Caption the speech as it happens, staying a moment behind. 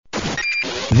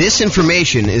This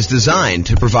information is designed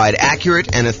to provide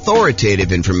accurate and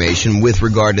authoritative information with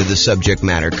regard to the subject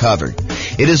matter covered.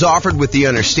 It is offered with the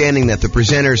understanding that the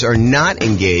presenters are not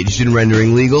engaged in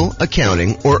rendering legal,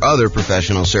 accounting, or other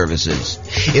professional services.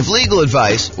 If legal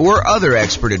advice or other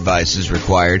expert advice is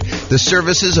required, the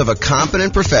services of a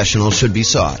competent professional should be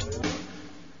sought.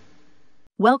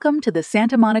 Welcome to the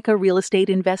Santa Monica Real Estate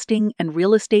Investing and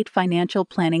Real Estate Financial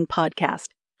Planning Podcast.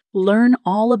 Learn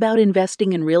all about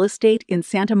investing in real estate in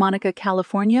Santa Monica,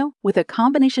 California, with a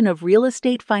combination of real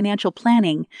estate financial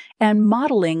planning and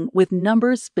modeling with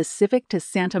numbers specific to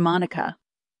Santa Monica,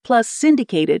 plus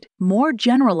syndicated, more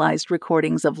generalized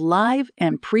recordings of live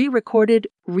and pre-recorded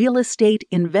real estate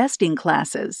investing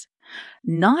classes,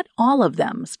 not all of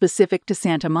them specific to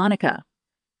Santa Monica.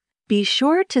 Be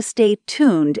sure to stay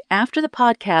tuned after the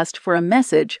podcast for a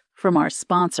message from our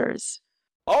sponsors.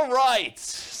 All right,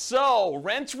 so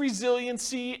rent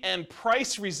resiliency and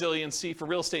price resiliency for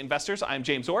real estate investors. I'm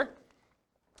James Orr.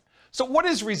 So what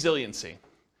is resiliency?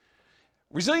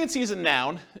 Resiliency is a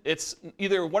noun. It's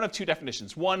either one of two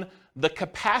definitions. One, the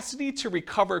capacity to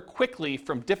recover quickly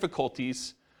from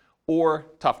difficulties or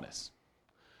toughness.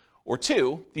 Or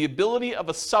two, the ability of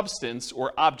a substance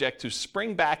or object to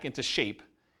spring back into shape,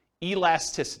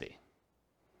 elasticity.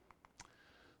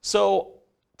 So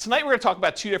tonight we're going to talk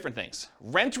about two different things,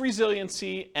 rent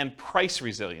resiliency and price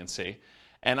resiliency,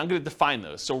 and I'm going to define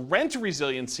those. So rent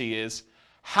resiliency is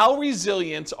how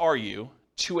resilient are you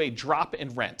to a drop in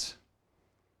rent?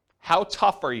 How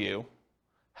tough are you?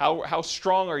 How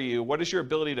strong are you? What is your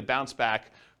ability to bounce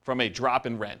back from a drop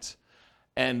in rent?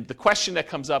 And the question that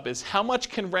comes up is how much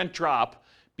can rent drop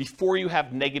before you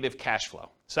have negative cash flow?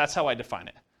 So that's how I define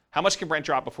it. How much can rent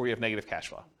drop before you have negative cash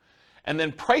flow? And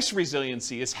then price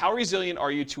resiliency is how resilient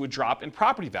are you to a drop in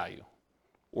property value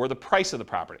or the price of the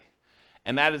property?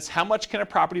 And that is how much can a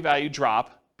property value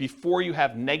drop before you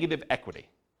have negative equity,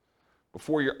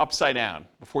 before you're upside down,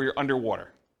 before you're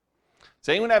underwater. Does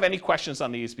anyone have any questions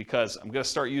on these? Because I'm going to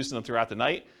start using them throughout the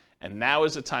night. And now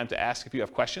is the time to ask if you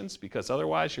have questions, because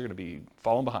otherwise you're going to be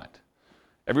falling behind.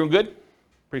 Everyone good?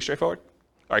 Pretty straightforward?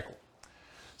 All right, cool.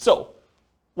 So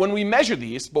when we measure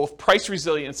these, both price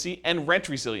resiliency and rent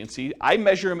resiliency, I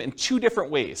measure them in two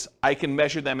different ways. I can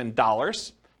measure them in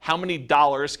dollars. How many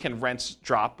dollars can rents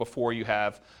drop before you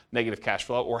have negative cash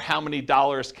flow? Or how many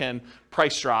dollars can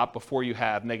price drop before you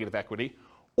have negative equity?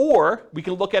 Or we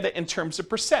can look at it in terms of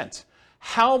percent.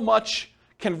 How much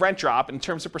can rent drop in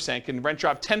terms of percent? Can rent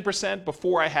drop 10%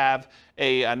 before I have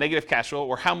a negative cash flow?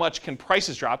 Or how much can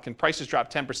prices drop? Can prices drop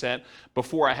 10%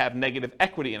 before I have negative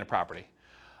equity in a property?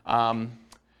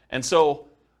 And so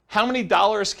how many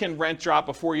dollars can rent drop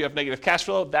before you have negative cash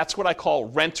flow? That's what I call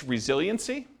rent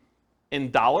resiliency in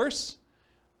dollars.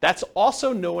 That's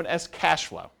also known as cash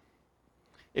flow.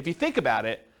 If you think about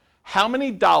it, how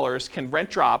many dollars can rent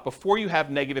drop before you have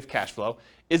negative cash flow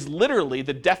is literally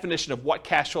the definition of what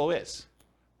cash flow is,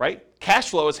 right? Cash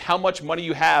flow is how much money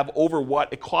you have over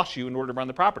what it costs you in order to run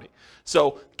the property.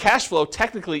 So cash flow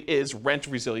technically is rent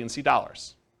resiliency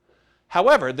dollars.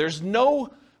 However, there's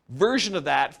no version of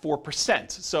that for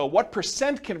percent. So what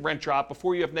percent can rent drop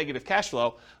before you have negative cash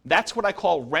flow? That's what I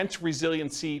call rent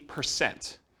resiliency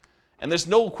percent. And there's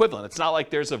no equivalent. It's not like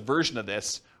there's a version of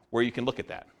this where you can look at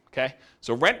that, okay?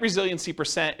 So rent resiliency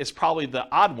percent is probably the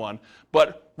odd one,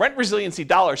 but rent resiliency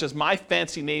dollars is my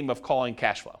fancy name of calling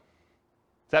cash flow.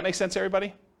 Does that make sense,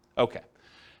 everybody? Okay.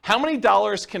 How many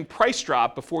dollars can price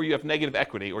drop before you have negative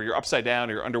equity or you're upside down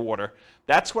or you're underwater?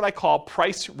 That's what I call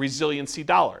price resiliency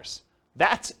dollars.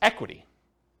 That's equity,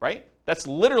 right? That's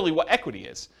literally what equity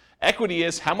is. Equity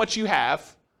is how much you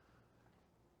have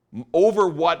over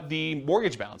what the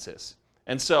mortgage balance is.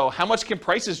 And so how much can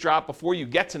prices drop before you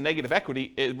get to negative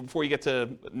equity, before you get to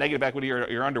negative equity or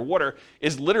you're underwater,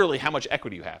 is literally how much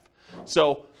equity you have.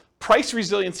 So price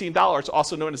resiliency in dollars,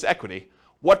 also known as equity.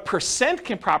 What percent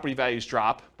can property values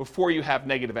drop before you have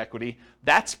negative equity?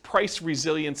 That's price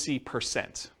resiliency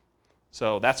percent.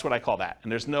 So that's what I call that.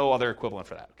 And there's no other equivalent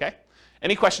for that, okay?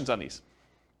 Any questions on these?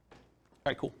 All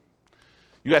right, cool.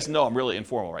 You guys know I'm really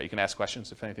informal, right? You can ask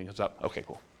questions if anything comes up. Okay,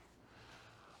 cool.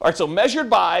 All right, so measured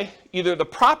by either the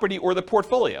property or the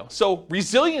portfolio. So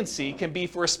resiliency can be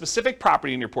for a specific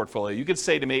property in your portfolio. You could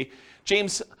say to me,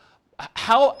 James,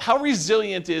 how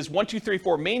resilient is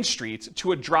 1234 Main Street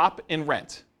to a drop in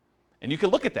rent? And you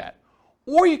can look at that.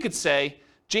 Or you could say,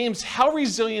 James, how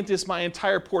resilient is my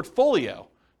entire portfolio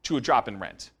to a drop in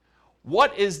rent?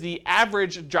 What is the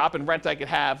average drop in rent I could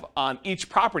have on each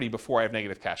property before I have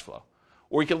negative cash flow?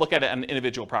 Or you can look at it on an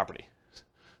individual property.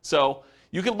 So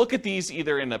you can look at these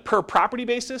either in a per property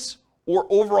basis or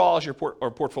overall as your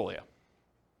portfolio.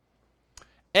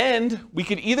 And we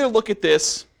could either look at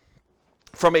this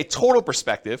from a total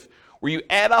perspective, where you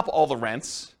add up all the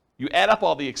rents, you add up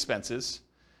all the expenses,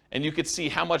 and you could see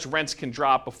how much rents can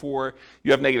drop before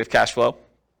you have negative cash flow.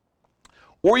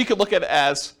 Or you could look at it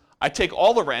as, I take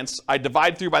all the rents, I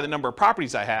divide through by the number of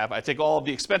properties I have, I take all of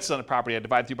the expenses on the property, I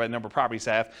divide through by the number of properties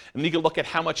I have, and then you can look at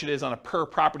how much it is on a per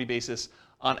property basis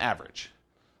on average.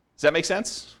 Does that make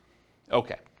sense?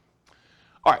 Okay.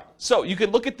 All right, so you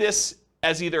could look at this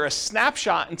as either a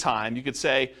snapshot in time. You could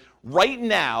say, right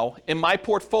now in my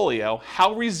portfolio,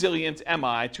 how resilient am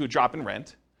I to a drop in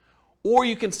rent? Or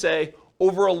you can say,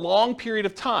 over a long period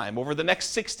of time, over the next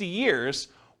 60 years,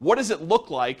 what does it look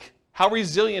like? How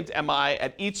resilient am I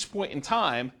at each point in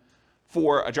time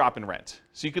for a drop in rent?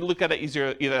 So you could look at it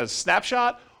either as a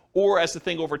snapshot or as the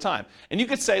thing over time. And you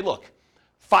could say, look,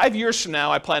 5 years from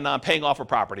now, I plan on paying off a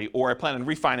property, or I plan on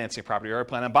refinancing a property, or I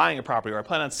plan on buying a property, or I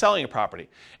plan on selling a property.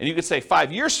 And you could say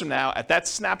 5 years from now, at that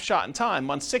snapshot in time,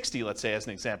 month 60, let's say as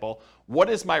an example, what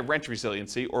is my rent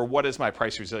resiliency, or what is my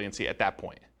price resiliency at that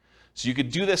point? So you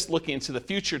could do this looking into the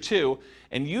future too,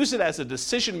 and use it as a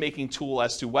decision-making tool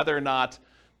as to whether or not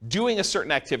doing a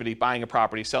certain activity, buying a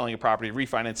property, selling a property,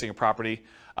 refinancing a property,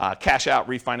 cash out,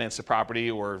 refinance a property,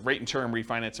 or rate and term,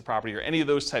 refinance a property, or any of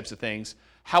those types of things,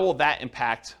 how will that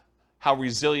impact how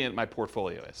resilient my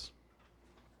portfolio is?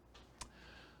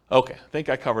 Okay, I think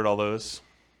I covered all those.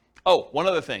 Oh, one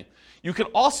other thing. You can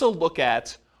also look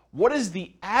at what is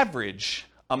the average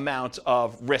amount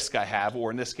of risk I have,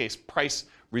 or in this case, price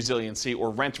resiliency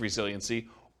or rent resiliency,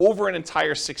 over an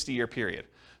entire 60-year period.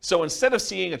 So instead of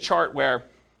seeing a chart where,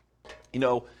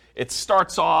 it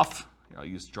starts off, I'll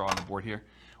use draw on the board here,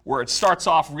 where it starts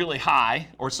off really high,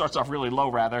 or it starts off really low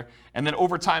rather, and then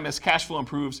over time as cash flow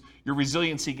improves, your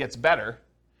resiliency gets better.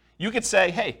 You could say,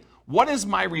 hey, what is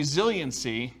my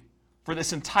resiliency for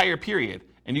this entire period?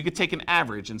 And you could take an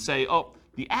average and say, oh,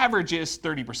 the average is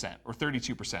 30% or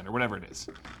 32% or whatever it is.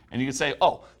 And you could say,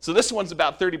 oh, so this one's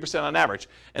about 30% on average.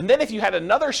 And then if you had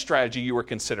another strategy you were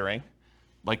considering,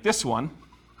 like this one,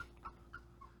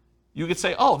 you could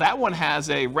say, oh, that one has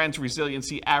a rent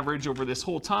resiliency average over this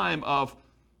whole time of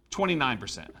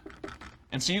 29%.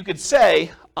 And so you could say,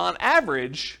 on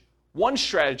average, one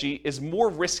strategy is more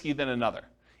risky than another,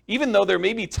 even though there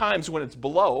may be times when it's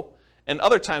below and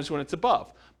other times when it's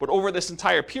above. But over this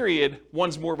entire period,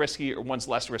 one's more risky or one's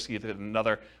less risky than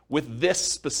another with this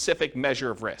specific measure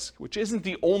of risk, which isn't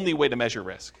the only way to measure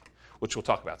risk, which we'll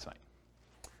talk about tonight.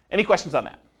 Any questions on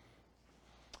that?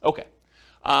 Okay.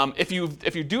 If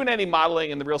you're doing any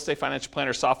modeling in the Real Estate Financial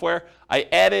Planner software, I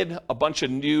added a bunch of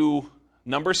new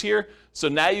numbers here. So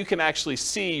now you can actually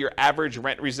see your average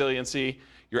rent resiliency,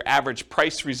 your average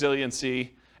price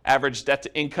resiliency, average debt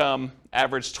to income,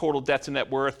 average total debt to net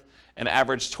worth, and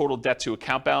average total debt to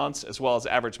account balance, as well as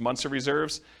average months of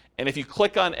reserves. And if you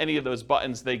click on any of those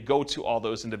buttons, they go to all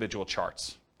those individual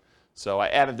charts. So I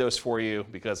added those for you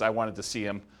because I wanted to see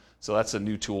them. So that's a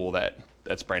new tool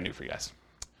that's brand new for you guys.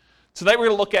 Tonight we're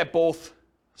going to look at both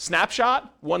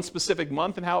snapshot, one specific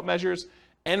month and how it measures,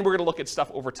 and we're going to look at stuff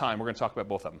over time. We're going to talk about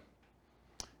both of them.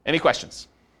 Any questions?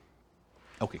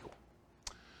 Okay, cool.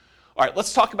 All right,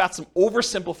 let's talk about some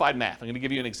oversimplified math. I'm going to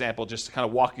give you an example just to kind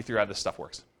of walk you through how this stuff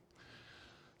works.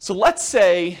 So let's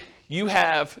say you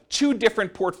have two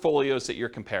different portfolios that you're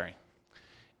comparing.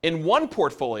 In one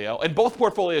portfolio, in both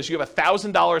portfolios, you have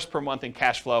 $1,000 per month in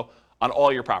cash flow on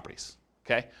all your properties,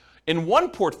 okay? In one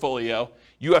portfolio,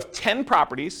 you have 10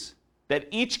 properties that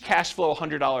each cash flow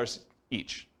 $100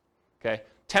 each, okay?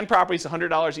 10 properties,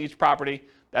 $100 each property,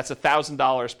 that's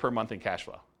 $1,000 per month in cash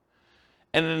flow.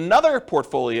 And in another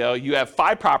portfolio, you have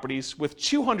 5 properties with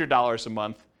 $200 a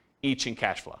month each in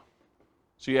cash flow.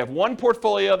 So you have one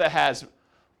portfolio that has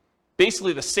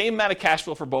basically the same amount of cash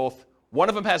flow for both. One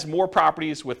of them has more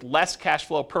properties with less cash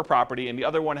flow per property, and the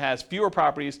other one has fewer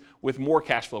properties with more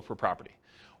cash flow per property.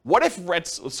 What if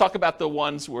rents, let's talk about the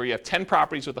ones where you have 10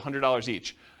 properties with $100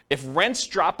 each. If rents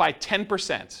drop by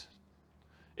 10%,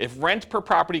 if rent per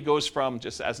property goes from,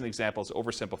 just as an example, it's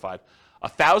oversimplified,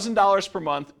 $1,000 per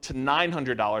month to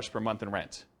 $900 per month in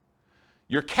rent,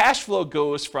 your cash flow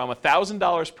goes from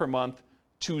 $1,000 per month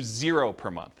to $0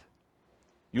 per month.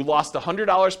 You lost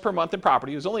 $100 per month in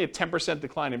property. It was only a 10%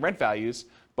 decline in rent values,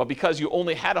 but because you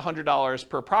only had $100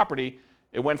 per property,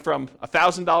 it went from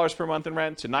 $1,000 per month in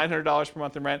rent to $900 per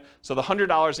month in rent. So the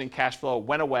 $100 in cash flow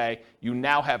went away. You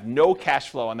now have no cash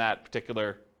flow on that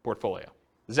particular portfolio.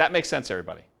 Does that make sense,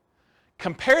 everybody?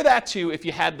 Compare that to if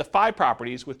you had the 5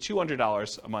 properties with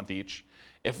 $200 a month each.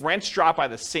 If rents drop by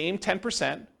the same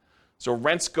 10%, so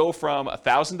rents go from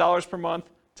 $1,000 per month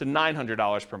to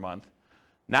 $900 per month,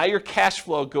 now your cash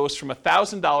flow goes from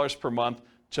 $1,000 per month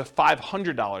to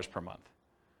 $500 per month.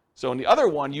 So in the other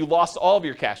one, you lost all of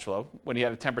your cash flow when you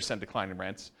had a 10% decline in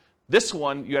rents. This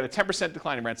one, you had a 10%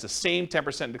 decline in rents, the same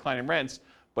 10% decline in rents,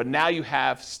 but now you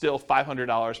have still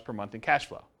 $500 per month in cash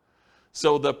flow.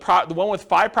 So the one with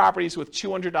 5 properties with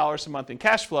 $200 a month in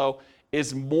cash flow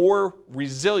is more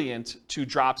resilient to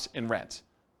drops in rent.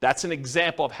 That's an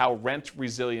example of how rent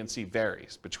resiliency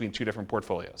varies between 2 different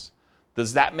portfolios.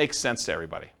 Does that make sense to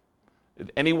everybody?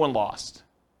 Did anyone lost?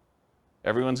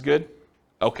 Everyone's good?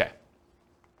 Okay.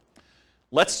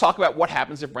 Let's talk about what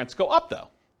happens if rents go up, though.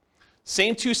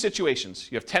 Same 2 situations.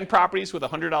 You have 10 properties with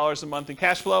 $100 a month in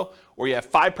cash flow, or you have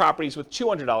 5 properties with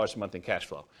 $200 a month in cash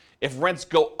flow. If rents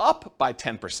go up by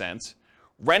 10%,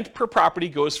 rent per property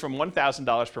goes from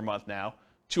 $1,000 per month now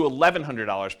to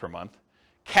 $1,100 per month.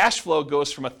 Cash flow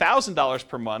goes from $1,000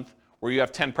 per month, where you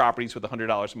have 10 properties with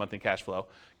 $100 a month in cash flow,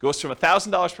 goes from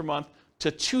 $1,000 per month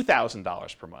to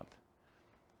 $2,000 per month.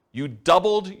 You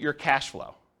doubled your cash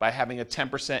flow by having a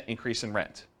 10% increase in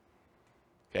rent.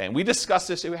 Okay, and we discussed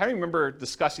this, I remember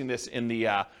discussing this in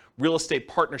the real estate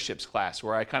partnerships class,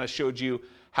 where I kind of showed you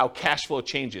how cash flow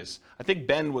changes. I think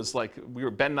Ben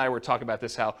and I were talking about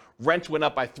this, how rent went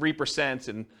up by 3%,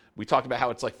 and we talked about how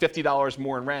it's like $50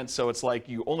 more in rent, so it's like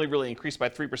you only really increased by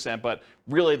 3%, but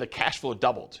really the cash flow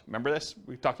doubled. Remember this?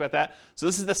 We talked about that? So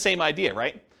this is the same idea,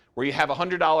 right? Where you have a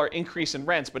 $100 increase in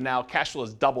rents, but now cash flow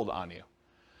is doubled on you.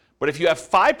 But if you have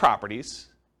 5 properties,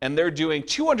 and they're doing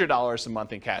 $200 a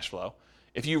month in cash flow,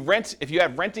 if you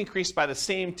have rent increased by the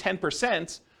same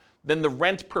 10%, then the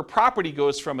rent per property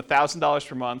goes from $1,000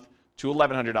 per month to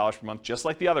 $1,100 per month, just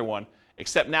like the other one,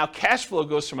 except now cash flow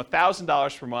goes from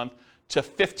 $1,000 per month to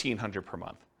 $1,500 per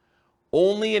month.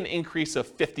 Only an increase of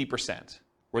 50%,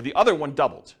 where the other one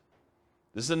doubled.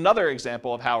 This is another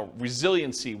example of how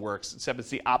resiliency works, except it's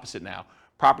the opposite now.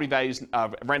 Property values,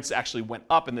 rents actually went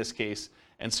up in this case,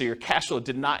 and so your cash flow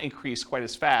did not increase quite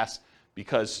as fast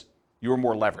because you were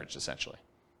more leveraged, essentially.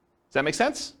 Does that make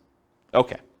sense?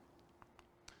 Okay.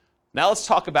 Now let's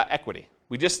talk about equity.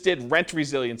 We just did rent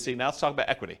resiliency. Now let's talk about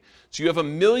equity. So you have $1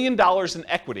 million in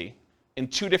equity in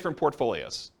 2 different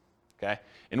portfolios. Okay?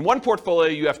 In one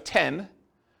portfolio, you have 10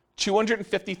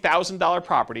 $250,000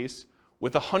 properties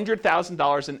with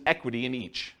 $100,000 in equity in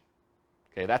each.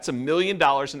 Okay, that's $1 million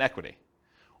in equity.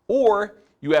 Or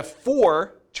you have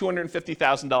 4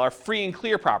 $250,000 free and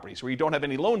clear properties where you don't have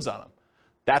any loans on them.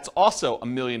 That's also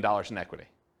 $1 million in equity.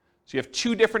 So you have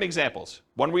 2 different examples.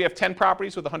 One where you have 10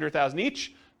 properties with $100,000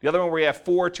 each. The other one where you have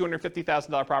 4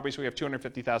 $250,000 properties where you have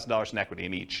 $250,000 in equity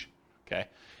in each. Okay?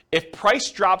 If price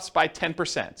drops by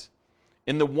 10%,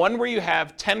 in the one where you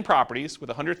have 10 properties with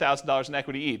 $100,000 in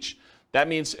equity each, that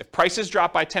means if prices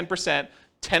drop by 10%,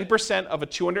 10% of a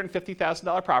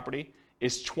 $250,000 property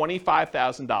is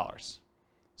 $25,000.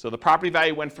 So the property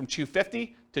value went from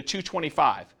 $250,000 to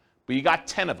 $225,000, but you got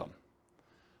 10 of them.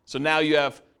 So now you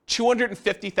have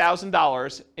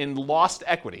 $250,000 in lost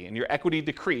equity, and your equity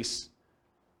decreased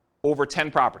over 10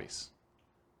 properties.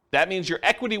 That means your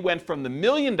equity went from the $1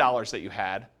 million that you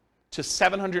had to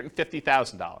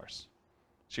 $750,000.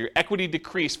 So your equity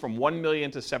decreased from $1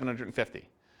 million to $750,000.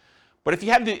 But if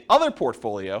you had the other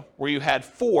portfolio where you had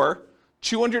 4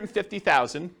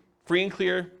 $250,000 free and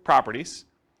clear properties,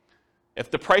 if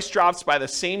the price drops by the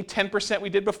same 10% we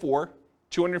did before,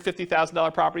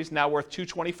 $250,000 properties now worth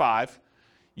 $225,000,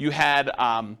 you had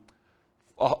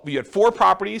 4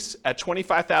 properties at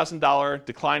 $25,000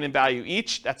 decline in value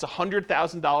each. That's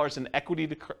 $100,000 in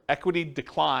equity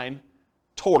decline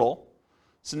total.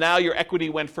 So now your equity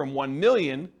went from $1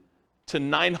 million to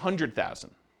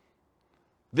 $900,000.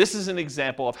 This is an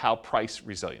example of how price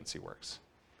resiliency works.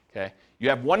 Okay? You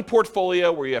have one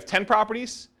portfolio where you have 10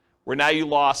 properties, where now you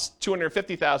lost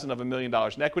 $250,000 of $1 million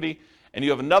in equity, and you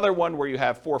have another one where you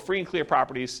have 4 free and clear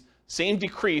properties, same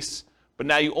decrease, but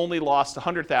now you only lost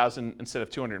 $100,000 instead of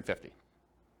 $250,000. Does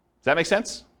that make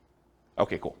sense?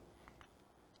 Okay, cool.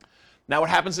 Now what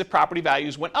happens if property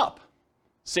values went up?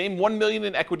 Same $1 million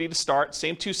in equity to start,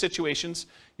 same 2 situations.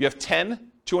 You have 10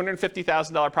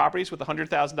 $250,000 properties with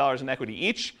 $100,000 in equity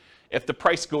each. If the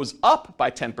price goes up by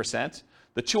 10%,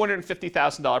 the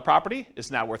 $250,000 property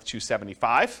is now worth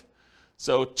 $275,000.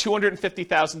 So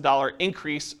 $250,000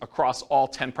 increase across all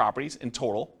 10 properties in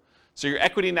total. So your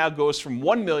equity now goes from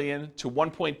 $1 million to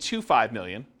 $1.25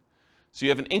 million. So you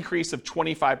have an increase of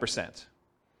 25%.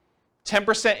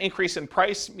 10% increase in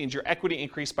price means your equity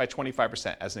increased by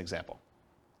 25%, as an example.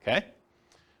 Okay?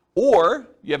 Or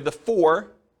you have the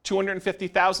 4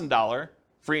 $250,000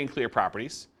 free and clear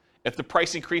properties. If the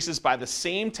price increases by the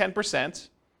same 10%,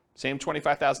 same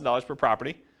 $25,000 per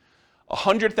property,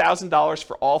 $100,000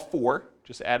 for all 4,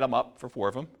 just add them up for 4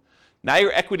 of them. Now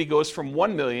your equity goes from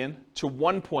 $1 million to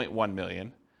 $1.1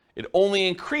 million, It only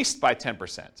increased by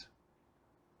 10%.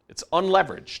 It's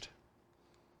unleveraged.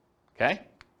 Okay?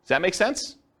 Does that make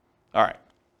sense? All right.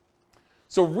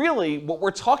 So really, what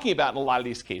we're talking about in a lot of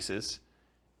these cases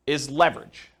is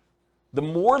leverage. The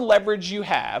more leverage you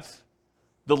have,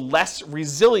 the less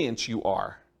resilient you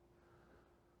are.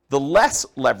 The less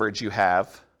leverage you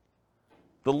have,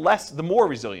 the more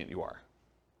resilient you are.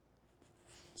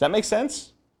 Does that make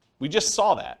sense? We just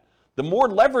saw that. The more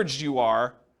leveraged you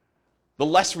are, the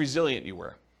less resilient you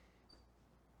were.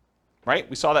 Right?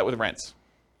 We saw that with rents.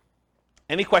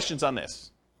 Any questions on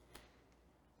this?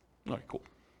 All right, cool.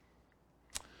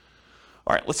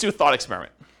 All right, let's do a thought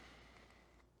experiment.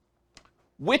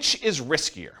 Which is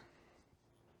riskier?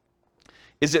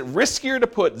 Is it riskier to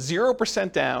put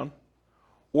 0% down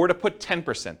or to put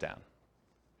 10% down?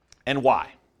 And why?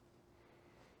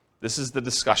 This is the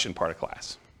discussion part of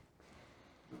class.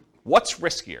 What's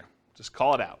riskier? Just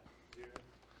call it out.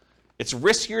 It's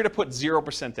riskier to put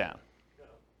 0% down.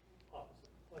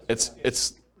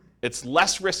 It's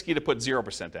less risky to put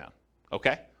 0% down.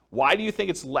 Okay? Why do you think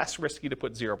it's less risky to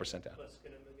put 0% down? Less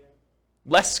skin in the game.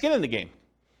 Less skin in the game.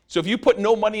 So if you put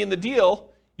no money in the deal,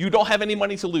 you don't have any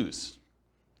money to lose.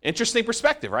 Interesting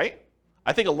perspective, right?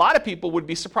 I think a lot of people would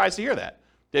be surprised to hear that.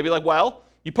 They'd be like, well,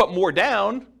 you put more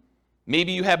down,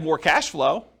 maybe you have more cash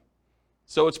flow,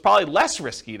 so it's probably less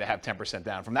risky to have 10%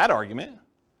 down from that argument,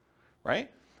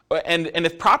 right? And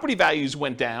if property values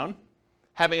went down,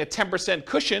 having a 10%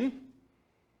 cushion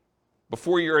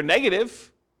before you're a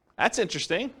negative, that's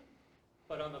interesting.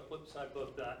 But on the flip side,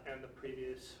 both that and the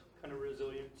previous kind of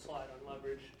resilient slide on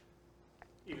leverage,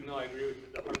 even though I agree with you,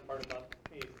 the hard part about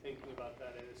me thinking about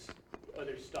that is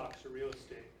other stocks or real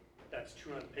estate, that's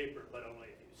true on paper, but only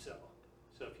if you sell.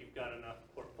 So if you've got enough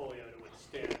portfolio to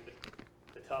withstand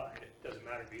the tide, it doesn't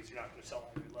matter because you're not going to sell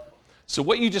at every level. So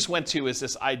what you just went to is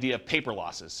this idea of paper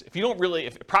losses.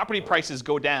 If property prices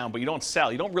go down but you don't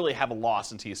sell, you don't really have a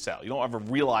loss until you sell. You don't have a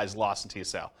realized loss until you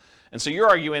sell. And so you're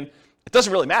arguing it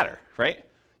doesn't really matter, right?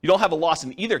 You don't have a loss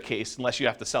in either case unless you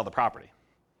have to sell the property.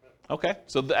 Okay,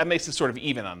 so that makes it sort of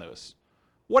even on those.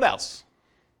 What else?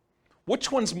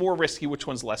 Which one's more risky, which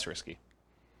one's less risky?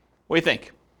 What do you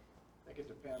think? I think it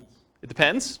depends It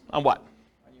depends on what?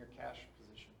 on your cash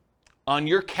position. On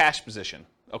your cash position,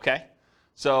 okay?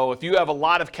 So if you have a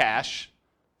lot of cash,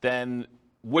 then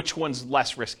which one's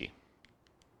less risky?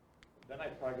 Then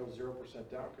I'd probably go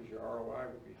 0% down because your ROI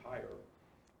would be higher.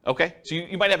 Okay, so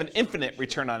you might have an infinite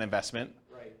return on investment.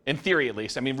 Right. In theory, at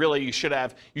least. I mean, really, you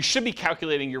should be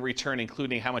calculating your return,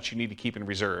 including how much you need to keep in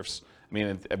reserves. I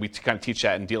mean, we kind of teach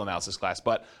that in deal analysis class.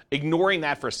 But ignoring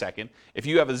that for a second, if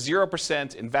you have a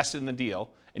 0% invested in the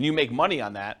deal and you make money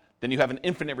on that, then you have an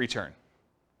infinite return,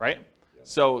 right? Yeah.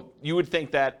 So you would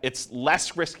think that it's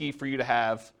less risky for you to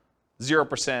have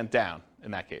 0% down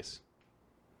in that case.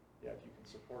 Yeah, if you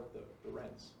can support the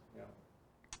rents. Yeah.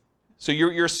 So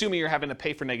you're assuming you're having to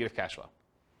pay for negative cash flow.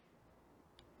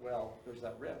 Well, there's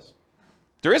that risk.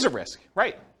 There is a risk,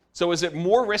 right? So is it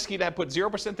more risky to put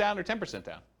 0% down or 10%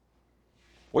 down?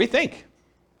 What do you think?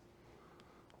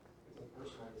 It's a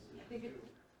personal decision. I think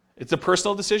It's a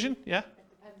personal decision, yeah? it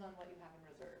depends on what you have in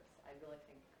reserves. I really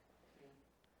think.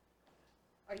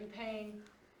 Are you paying?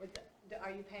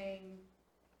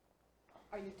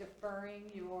 Are you deferring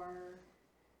your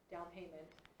down payment?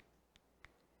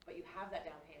 But you have that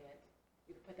down payment.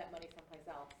 You can put that money someplace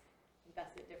else,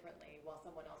 invest it differently, while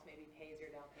someone else maybe pays your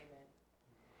down payment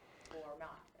or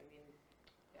not. I mean,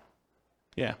 yeah.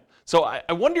 Yeah. So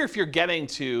I wonder if you're getting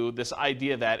to this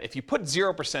idea that if you put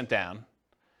 0% down,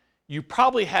 you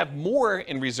probably have more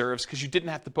in reserves because you didn't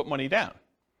have to put money down.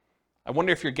 I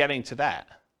wonder if you're getting to that.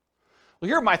 Well,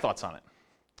 here are my thoughts on it.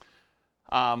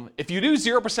 If you do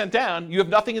 0% down, you have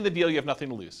nothing in the deal, you have nothing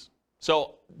to lose.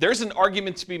 So there's an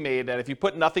argument to be made that if you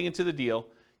put nothing into the deal,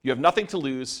 you have nothing to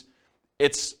lose.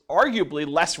 It's arguably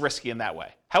less risky in that way.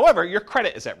 However, your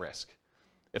credit is at risk.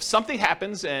 If something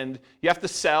happens and you have to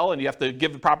sell and you have to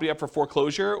give the property up for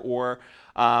foreclosure, or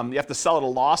you have to sell at a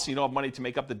loss and you don't have money to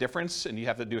make up the difference and you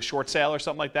have to do a short sale or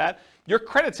something like that, your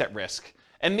credit's at risk.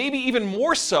 And maybe even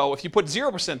more so if you put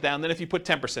 0% down than if you put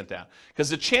 10% down. Because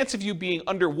the chance of you being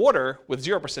underwater with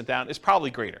 0% down is probably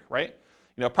greater, right?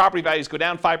 You know, property values go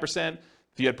down 5%.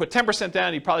 If you had put 10%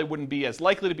 down, you probably wouldn't be as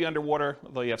likely to be underwater,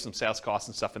 although you have some sales costs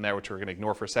and stuff in there, which we're going to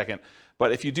ignore for a second.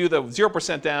 But if you do the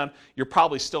 0% down, you're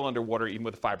probably still underwater even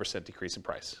with a 5% decrease in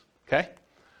price, okay?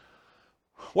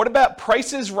 What about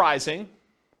prices rising?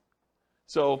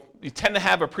 So you tend to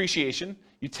have appreciation.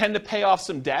 You tend to pay off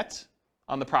some debt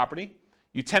on the property.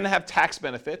 You tend to have tax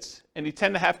benefits, and you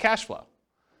tend to have cash flow.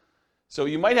 So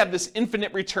you might have this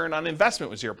infinite return on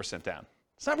investment with 0% down.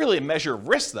 It's not really a measure of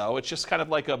risk, though. It's just kind of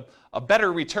like a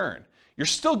better return. You're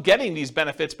still getting these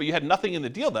benefits, but you had nothing in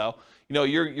the deal, though.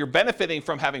 You're benefiting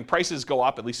from having prices go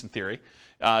up, at least in theory,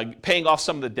 paying off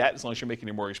some of the debt as long as you're making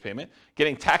your mortgage payment,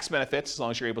 getting tax benefits as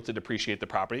long as you're able to depreciate the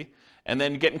property, and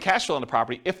then getting cash flow on the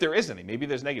property if there is any. Maybe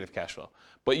there's negative cash flow.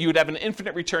 But you would have an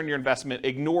infinite return on your investment,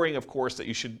 ignoring, of course, that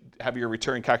you should have your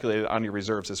return calculated on your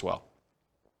reserves as well.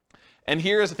 And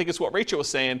here's, I think it's what Rachel was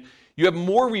saying, you have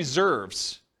more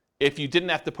reserves if you didn't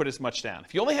have to put as much down.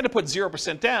 If you only had to put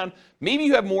 0% down, maybe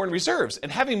you have more in reserves.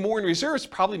 And having more in reserves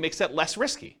probably makes that less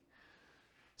risky.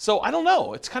 So I don't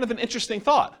know. It's kind of an interesting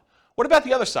thought. What about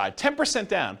the other side? 10%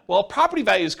 down. Well, property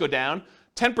values go down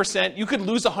 10%. You could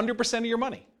lose 100% of your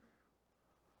money.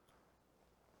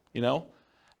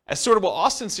 As sort of what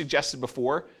Austin suggested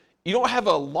before, you don't have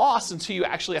a loss until you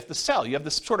actually have to sell. You have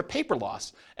this sort of paper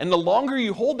loss. And the longer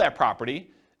you hold that property,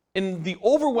 in the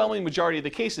overwhelming majority of the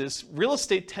cases, real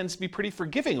estate tends to be pretty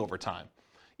forgiving over time.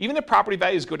 Even if property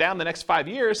values go down the next 5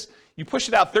 years, you push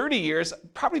it out 30 years,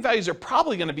 property values are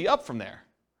probably going to be up from there,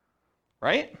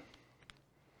 right?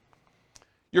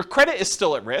 Your credit is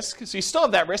still at risk, so you still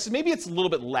have that risk. Maybe it's a little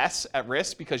bit less at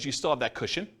risk because you still have that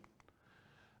cushion.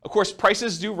 Of course,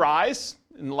 prices do rise.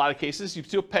 In a lot of cases, you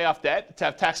still pay off debt to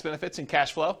have tax benefits and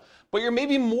cash flow, but you're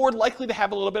maybe more likely to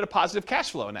have a little bit of positive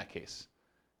cash flow in that case.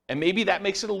 And maybe that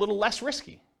makes it a little less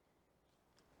risky.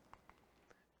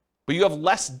 But you have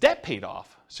less debt paid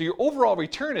off. So your overall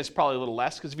return is probably a little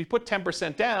less because if you put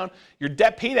 10% down, your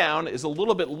debt pay down is a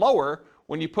little bit lower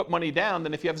when you put money down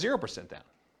than if you have 0% down.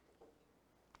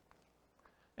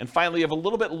 And finally, you have a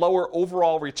little bit lower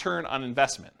overall return on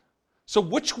investment. So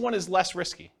which one is less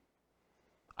risky?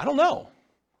 I don't know.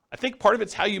 I think part of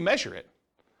it's how you measure it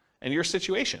and your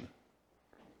situation.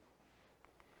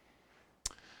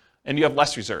 And you have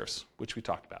less reserves, which we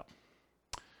talked about.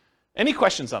 Any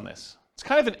questions on this? It's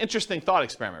kind of an interesting thought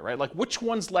experiment, right? Like, which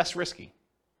one's less risky?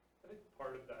 I think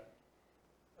part of that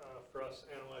for us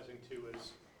analyzing too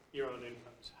is your own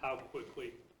incomes. How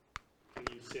quickly can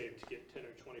you save to get 10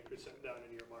 or 20% down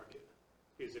in your market?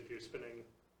 Because if you're spending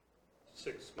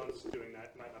 6 months doing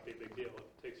that, it might not be a big deal. If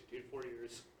it takes you 2 to 4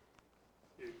 years,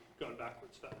 you're going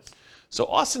backwards fast. So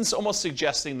Austin's almost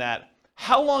suggesting that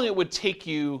how long it would take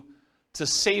you to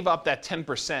save up that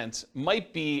 10%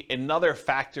 might be another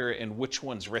factor in which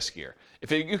one's riskier.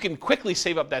 If you can quickly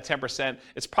save up that 10%,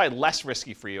 it's probably less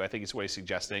risky for you, I think is what he's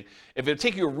suggesting. If it would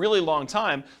take you a really long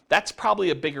time, that's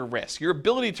probably a bigger risk. Your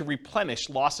ability to replenish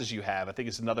losses you have, I think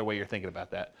is another way you're thinking about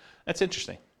that. That's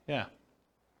interesting, yeah.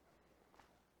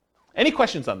 Any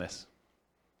questions on this?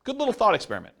 Good little thought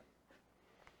experiment.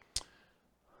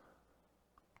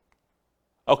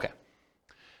 Okay.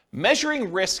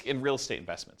 Measuring risk in real estate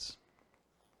investments,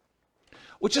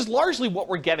 which is largely what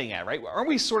we're getting at, right? Aren't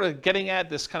we sort of getting at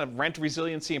this kind of rent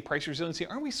resiliency and price resiliency?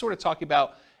 Aren't we sort of talking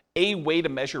about a way to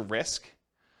measure risk?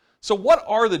 So what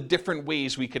are the different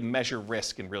ways we can measure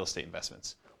risk in real estate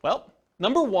investments? Well,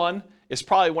 number one is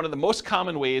probably one of the most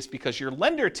common ways because your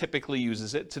lender typically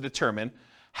uses it to determine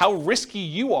how risky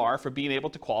you are for being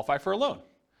able to qualify for a loan.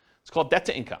 It's called debt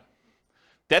to income.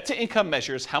 Debt to income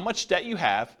measures how much debt you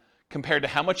have compared to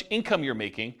how much income you're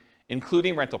making,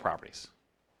 including rental properties.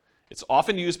 It's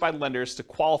often used by lenders to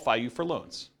qualify you for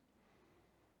loans.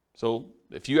 So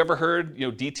if you ever heard,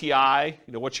 DTI,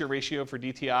 what's your ratio for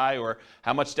DTI or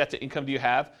how much debt to income do you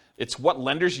have? It's what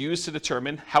lenders use to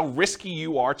determine how risky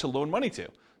you are to loan money to.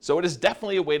 So it is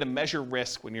definitely a way to measure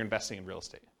risk when you're investing in real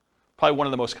estate. Probably one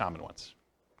of the most common ones.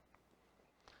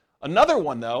 Another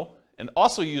one, though, and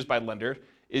also used by lender,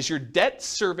 is your debt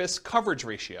service coverage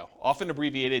ratio, often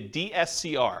abbreviated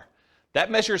DSCR. That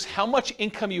measures how much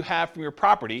income you have from your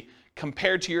property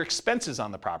compared to your expenses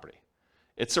on the property.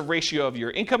 It's a ratio of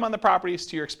your income on the properties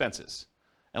to your expenses.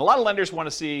 And a lot of lenders want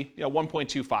to see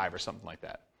 1.25 or something like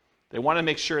that. They want to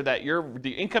make sure that the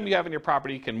income you have in your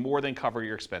property can more than cover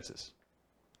your expenses.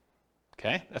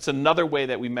 Okay? That's another way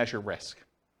that we measure risk.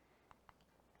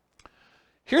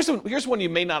 Here's one you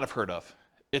may not have heard of.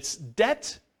 It's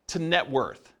debt to net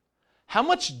worth. How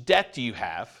much debt do you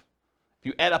have? If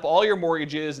you add up all your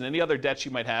mortgages and any other debts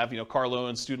you might have, car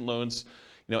loans, student loans,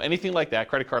 anything like that,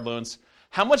 credit card loans,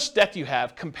 how much debt do you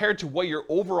have compared to what your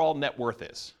overall net worth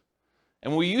is?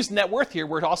 And when we use net worth here,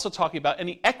 we're also talking about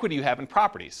any equity you have in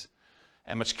properties.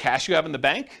 How much cash you have in the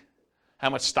bank, how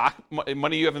much stock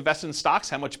money you have invested in stocks,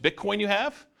 how much Bitcoin you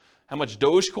have, how much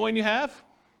Dogecoin you have,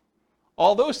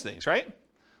 all those things, right?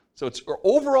 So it's your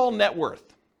overall net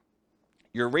worth,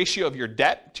 your ratio of your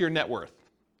debt to your net worth,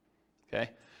 okay?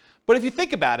 But if you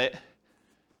think about it,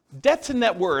 debt to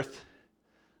net worth,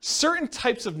 certain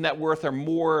types of net worth are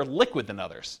more liquid than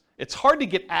others. It's hard to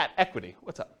get at equity.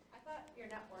 What's up? I thought your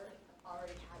net worth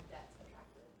already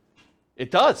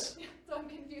It does. So I'm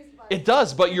confused by It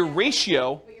does, but your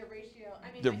ratio, But your ratio,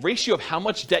 I mean, the ratio of how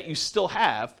much debt you still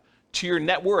have to your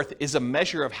net worth is a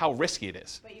measure of how risky it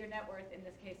is. But your net worth, in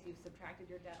this case, you've subtracted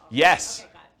your debt off. Yes. Okay,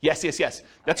 got it. Yes.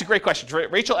 That's a great question.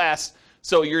 Rachel asked,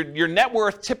 so your net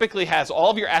worth typically has all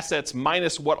of your assets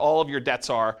minus what all of your debts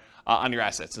are on your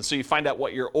assets. And so you find out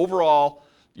what your overall,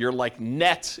 your like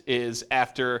net is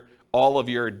after all of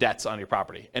your debts on your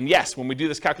property. And yes, when we do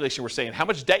this calculation, we're saying how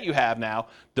much debt you have now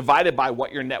divided by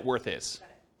what your net worth is. Got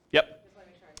it. Yep. Just want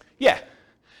to make sure. Yeah.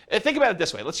 And think about it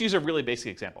this way. Let's use a really basic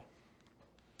example.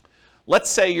 Let's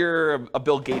say you're a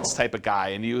Bill Gates type of guy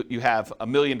and you have $1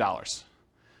 million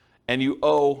and you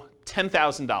owe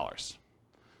 $10,000.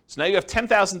 So now you have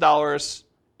 $10,000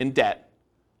 in debt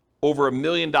over $1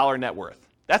 million net worth.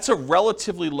 That's a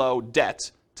relatively low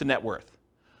debt to net worth.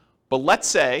 But let's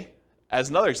say, as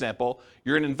another example,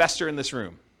 you're an investor in this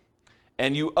room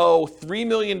and you owe $3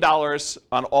 million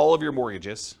on all of your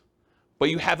mortgages, but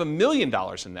you have $1 million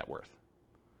in net worth.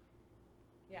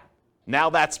 Yeah. Now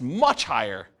that's much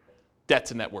higher debt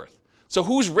to net worth. So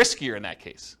who's riskier in that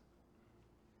case?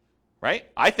 Right?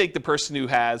 I think the person who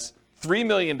has $3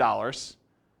 million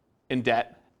in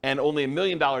debt and only $1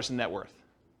 million in net worth,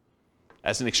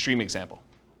 as an extreme example.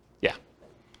 Yeah.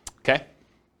 Okay?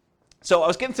 So I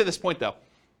was getting to this point though.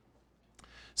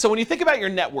 So when you think about your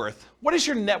net worth, what does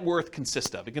your net worth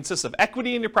consist of? It consists of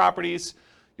equity in your properties,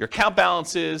 your account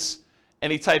balances,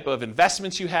 any type of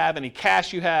investments you have, any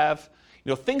cash you have,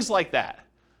 things like that.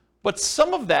 But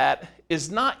some of that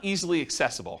is not easily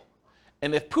accessible.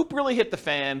 And if poop really hit the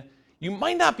fan, you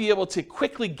might not be able to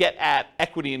quickly get at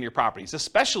equity in your properties,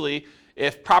 especially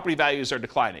if property values are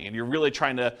declining and you're really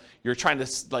trying to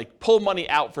like pull money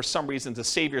out for some reason to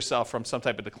save yourself from some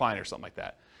type of decline or something like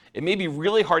that. It may be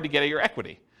really hard to get at your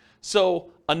equity.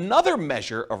 So another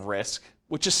measure of risk,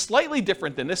 which is slightly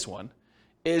different than this one,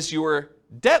 is your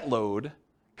debt load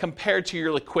compared to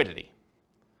your liquidity.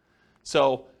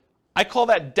 So I call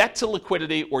that debt to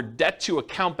liquidity or debt to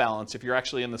account balance if you're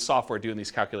actually in the software doing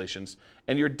these calculations.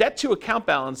 And your debt to account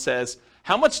balance says,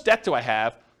 how much debt do I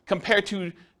have compared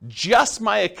to just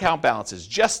my account balances,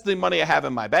 just the money I have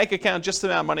in my bank account, just the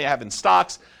amount of money I have in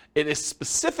stocks. It is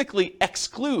specifically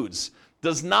excludes,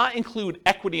 does not include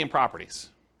equity in properties.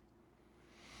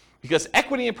 Because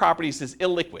equity in properties is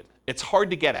illiquid. It's hard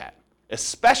to get at,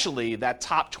 especially that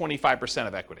top 25%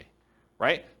 of equity,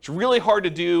 right? It's really hard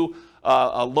to do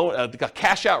a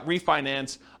cash out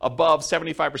refinance above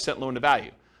 75% loan to value.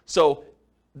 So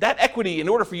that equity, in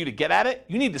order for you to get at it,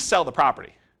 you need to sell the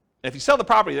property. And if you sell the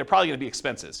property, there are probably going to be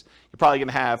expenses. You're probably going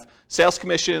to have sales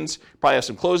commissions, you probably have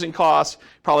some closing costs,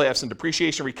 you probably have some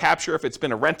depreciation recapture if it's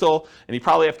been a rental, and you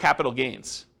probably have capital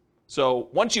gains. So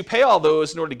once you pay all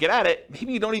those in order to get at it,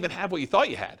 maybe you don't even have what you thought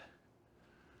you had.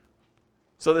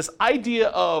 So this idea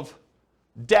of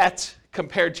debt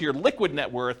compared to your liquid net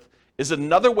worth is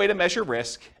another way to measure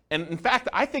risk. And in fact,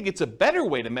 I think it's a better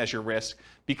way to measure risk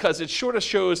because it sort of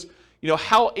shows,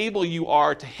 how able you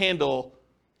are to handle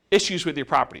issues with your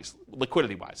properties,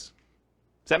 liquidity-wise.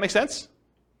 Does that make sense?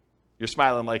 You're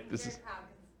smiling like this is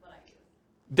What I use.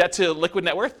 debt to liquid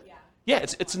net worth? Yeah. Yeah,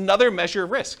 it's another measure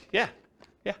of risk. Yeah.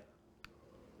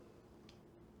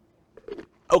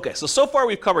 Okay, so far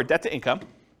we've covered debt to income,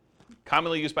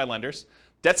 commonly used by lenders,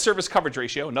 debt service coverage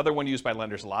ratio, another one used by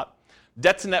lenders a lot,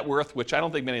 debt to net worth, which I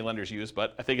don't think many lenders use,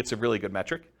 but I think it's a really good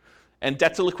metric, and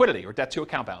debt to liquidity or debt to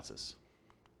account balances.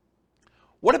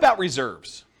 What about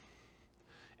reserves?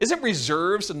 Isn't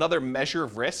reserves another measure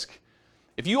of risk?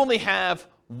 If you only have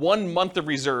 1 month of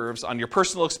reserves on your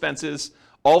personal expenses,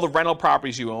 all the rental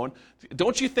properties you own,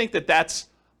 don't you think that that's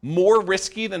more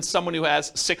risky than someone who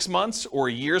has 6 months or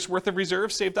a year's worth of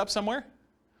reserves saved up somewhere?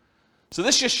 So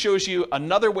this just shows you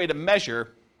another way to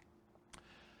measure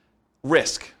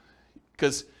risk.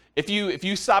 Because if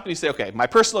you stop and you say, okay, my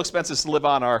personal expenses to live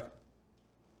on are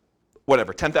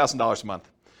whatever, $10,000 a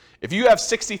month. If you have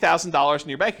 $60,000 in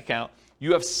your bank account,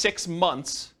 you have 6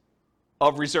 months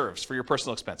of reserves for your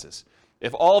personal expenses.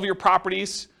 If all of your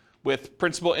properties with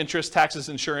principal, interest, taxes,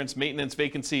 insurance, maintenance,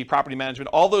 vacancy, property management,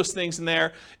 all those things in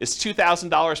there is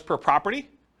 $2,000 per property,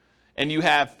 and you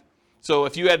have, so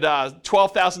if you had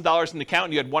 $12,000 in the account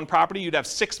and you had 1 property, you'd have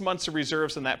 6 months of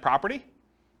reserves on that property.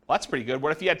 Well, that's pretty good.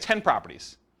 What if you had 10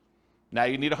 properties? Now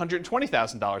you need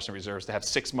 $120,000 in reserves to have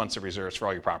 6 months of reserves for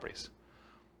all your properties.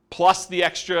 Plus the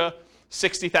extra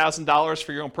 $60,000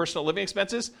 for your own personal living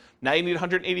expenses. Now you need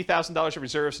 $180,000 of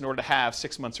reserves in order to have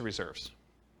 6 months of reserves.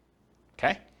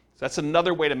 Okay? So that's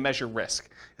another way to measure risk,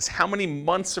 is how many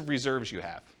months of reserves you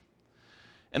have.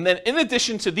 And then in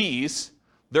addition to these,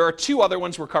 there are 2 other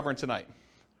ones we're covering tonight.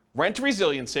 Rent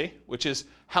resiliency, which is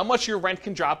how much your rent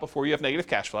can drop before you have negative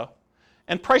cash flow,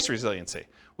 and price resiliency,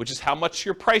 which is how much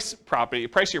your price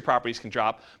of your properties can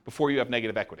drop before you have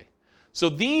negative equity. So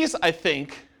these, I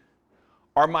think,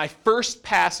 are my first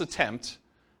pass attempt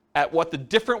at what the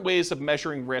different ways of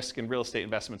measuring risk in real estate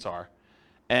investments are.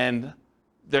 And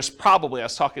there's probably, I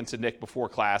was talking to Nick before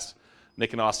class,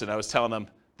 Nick and Austin, I was telling them,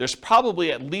 there's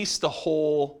probably at least a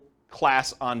whole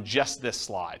class on just this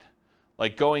slide,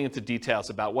 like going into details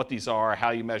about what these are,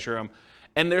 how you measure them.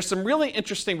 And there's some really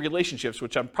interesting relationships,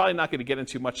 which I'm probably not going to get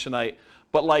into much tonight,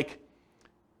 but like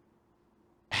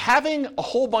having a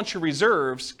whole bunch of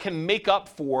reserves can make up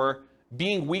for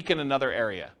being weak in another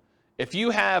area. If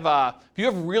you have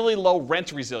really low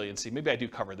rent resiliency, maybe I do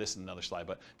cover this in another slide,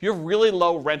 but if you have really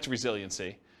low rent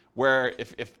resiliency, where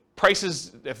if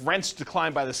rents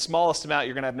decline by the smallest amount,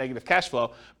 you're going to have negative cash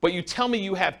flow, but you tell me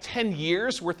you have 10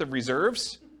 years worth of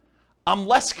reserves, I'm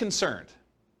less concerned,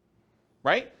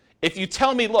 right? If you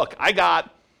tell me, look, I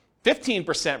got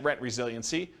 15% rent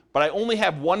resiliency, but I only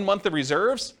have 1 month of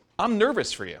reserves, I'm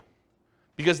nervous for you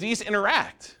because these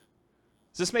interact.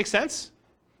 Does this make sense?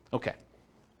 Okay.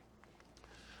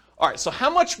 All right, so how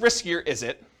much riskier is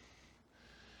it?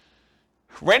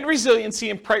 Rent resiliency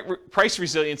and price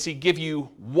resiliency give you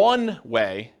one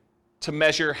way to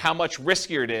measure how much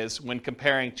riskier it is when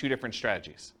comparing two different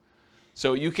strategies.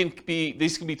 So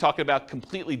these can be talking about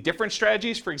completely different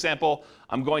strategies. For example,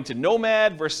 I'm going to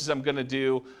Nomad versus I'm going to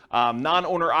do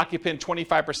non-owner occupant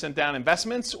 25% down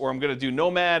investments, or I'm going to do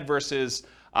Nomad versus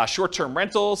short-term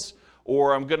rentals,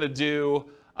 or I'm going to do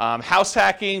house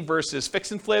hacking versus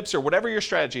fix and flips, or whatever your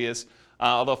strategy is,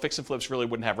 although fix and flips really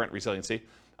wouldn't have rent resiliency.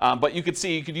 But you could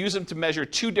use them to measure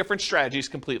two different strategies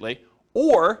completely,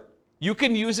 or you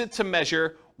can use it to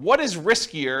measure what is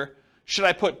riskier. Should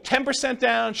I put 10%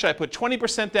 down? Should I put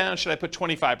 20% down? Should I put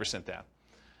 25% down?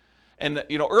 And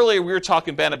earlier we were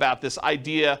talking, Ben, about this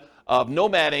idea of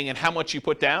nomading and how much you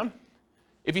put down.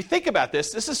 If you think about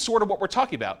this is sort of what we're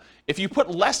talking about. If you put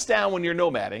less down when you're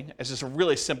nomading, it's just a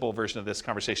really simple version of this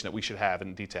conversation that we should have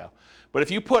in detail. But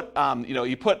if you put,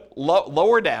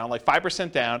 lower down, like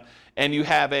 5% down, and you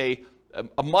have a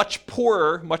much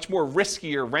poorer, much more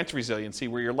riskier rent resiliency,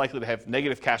 where you're likely to have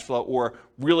negative cash flow or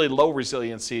really low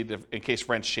resiliency in case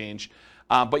rents change,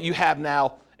 but you have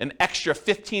now an extra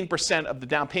 15% of the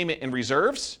down payment in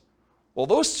reserves, well,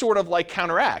 those sort of like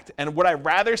counteract. And would I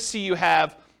rather see you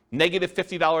have negative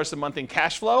 $50 a month in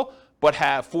cash flow, but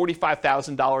have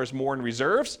 $45,000 more in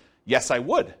reserves? Yes, I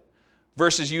would.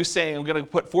 Versus you saying, I'm going to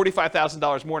put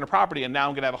 $45,000 more in a property and now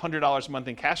I'm going to have $100 a month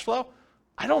in cash flow?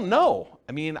 I don't know.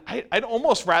 I mean, I'd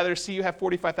almost rather see you have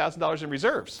 $45,000 in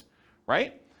reserves,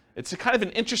 right? It's a kind of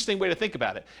an interesting way to think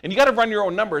about it. And you got to run your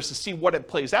own numbers to see what it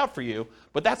plays out for you.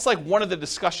 But that's like one of the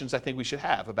discussions I think we should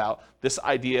have about this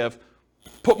idea of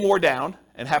put more down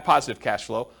and have positive cash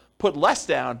flow, put less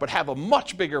down but have a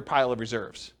much bigger pile of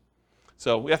reserves.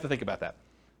 So we have to think about that.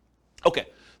 Okay,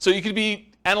 so you could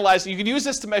be analyzing, you can use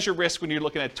this to measure risk when you're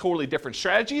looking at totally different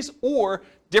strategies or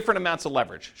different amounts of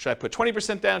leverage. Should I put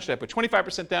 20% down? Should I put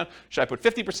 25% down? Should I put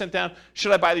 50% down?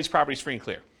 Should I buy these properties free and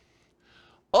clear?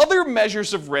 Other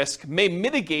measures of risk may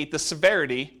mitigate the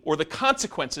severity or the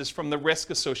consequences from the risk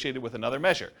associated with another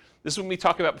measure. This is what we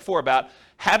talked about before about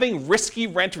having risky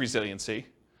rent resiliency,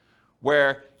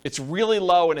 where it's really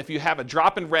low, and if you have a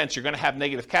drop in rents, you're going to have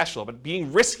negative cash flow. But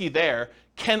being risky there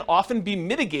can often be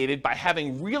mitigated by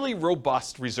having really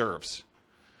robust reserves.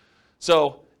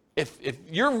 So if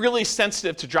you're really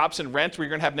sensitive to drops in rent where you're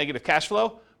going to have negative cash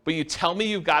flow, but you tell me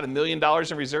you've got $1 million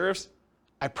in reserves,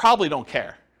 I probably don't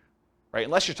care, right?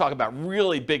 Unless you're talking about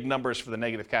really big numbers for the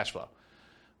negative cash flow.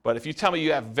 But if you tell me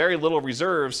you have very little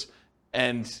reserves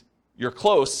and you're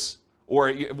close, or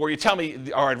you tell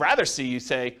me, or I'd rather see you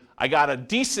say, I got a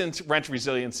decent rent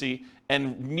resiliency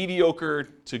and mediocre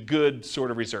to good sort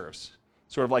of reserves.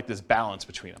 Sort of like this balance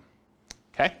between them,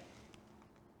 okay?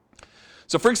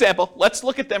 So for example, let's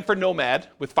look at them for Nomad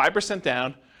with 5%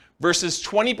 down versus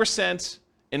 20%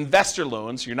 investor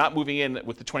loans. You're not moving in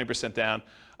with the 20% down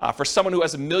for someone who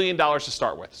has $1 million to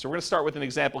start with. So we're going to start with an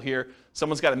example here.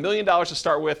 Someone's got $1 million to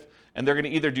start with, and they're going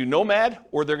to either do Nomad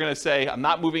or they're going to say, I'm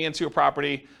not moving into a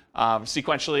property.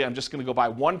 Sequentially, I'm just going to go buy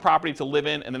one property to live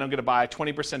in, and then I'm going to buy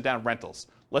 20% down rentals.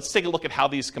 Let's take a look at how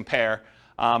these compare.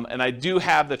 And I do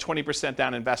have the 20%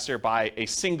 down investor buy a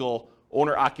single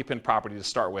owner-occupant property to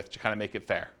start with to kind of make it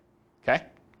fair, okay?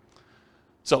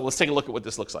 So let's take a look at what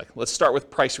this looks like. Let's start with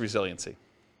price resiliency.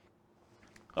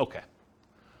 Okay.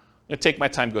 I'm going to take my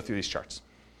time to go through these charts.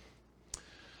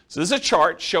 So this is a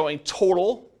chart showing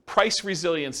total price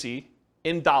resiliency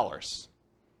in dollars.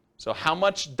 So how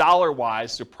much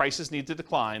dollar-wise do prices need to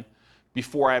decline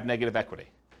before I have negative equity?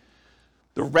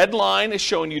 The red line is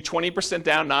showing you 20%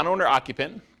 down non-owner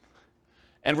occupant.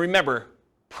 And remember,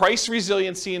 price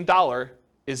resiliency in dollar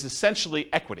is essentially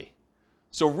equity.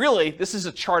 So really, this is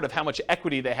a chart of how much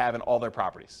equity they have in all their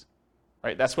properties.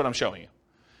 Right? That's what I'm showing you.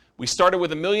 We started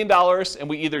with $1 million, and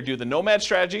we either do the nomad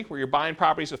strategy, where you're buying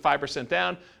properties with 5%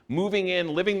 down, moving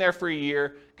in, living there for a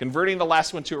year, converting the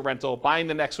last one to a rental, buying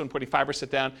the next one, putting 5%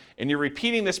 down, and you're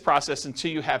repeating this process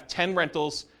until you have 10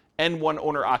 rentals and 1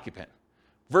 owner-occupant,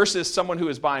 versus someone who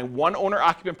is buying 1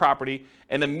 owner-occupant property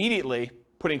and immediately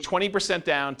putting 20%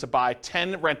 down to buy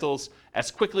 10 rentals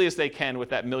as quickly as they can with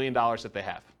that $1 million that they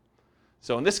have.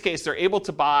 So in this case, they're able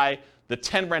to buy the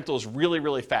 10 rentals really,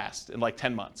 really fast in like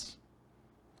 10 months.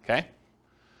 Okay?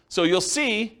 So you'll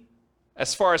see,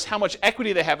 as far as how much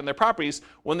equity they have in their properties,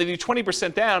 when they do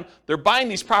 20% down, they're buying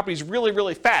these properties really,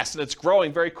 really fast, and it's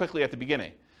growing very quickly at the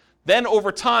beginning. Then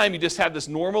over time, you just have this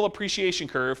normal appreciation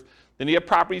curve. Then you have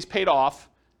properties paid off,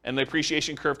 and the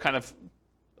appreciation curve kind of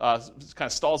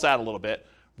stalls out a little bit,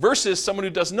 versus someone who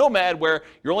does nomad, where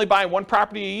you're only buying 1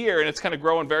 property a year, and it's kind of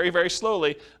growing very, very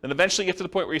slowly. Then eventually you get to the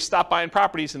point where you stop buying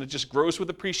properties, and it just grows with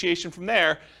appreciation from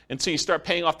there until you start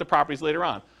paying off the properties later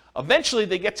on. Eventually,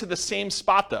 they get to the same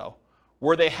spot, though,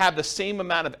 where they have the same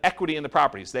amount of equity in the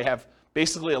properties. They have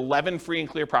basically 11 free and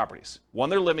clear properties, 1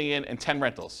 they're living in, and 10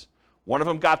 rentals. One of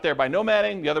them got there by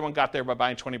nomading, the other one got there by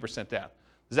buying 20% down.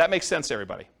 Does that make sense,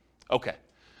 everybody? Okay.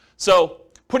 So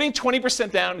putting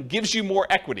 20% down gives you more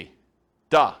equity.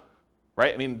 Duh.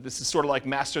 Right? I mean, this is sort of like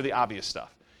master the obvious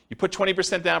stuff. You put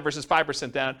 20% down versus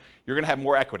 5% down, you're going to have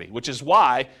more equity, which is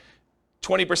why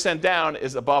 20% down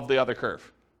is above the other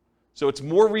curve. So it's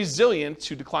more resilient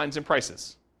to declines in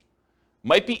prices.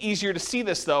 Might be easier to see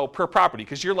this, though, per property,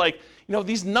 because you're like,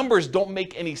 these numbers don't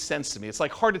make any sense to me. It's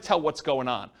like hard to tell what's going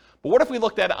on. But what if we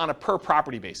looked at it on a per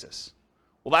property basis?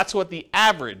 Well, that's what the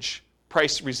average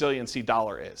price resiliency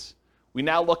dollar is. We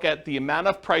now look at the amount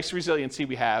of price resiliency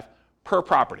we have per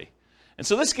property. And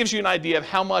so this gives you an idea of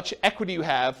how much equity you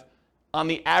have on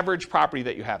the average property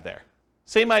that you have there.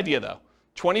 Same idea, though.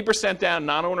 20% down,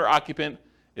 non-owner occupant,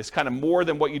 is kind of more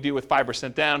than what you do with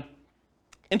 5% down.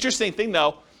 Interesting thing,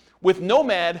 though, with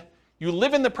nomad, you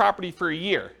live in the property for a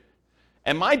year.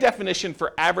 And my definition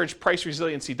for average price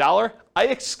resiliency dollar, I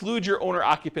exclude your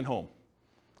owner-occupant home.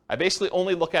 I basically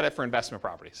only look at it for investment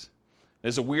properties.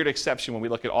 There's a weird exception when we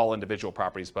look at all individual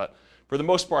properties, but for the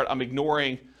most part, I'm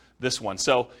ignoring this one.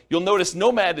 So you'll notice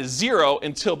nomad is 0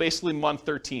 until basically month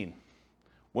 13,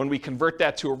 when we convert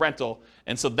that to a rental.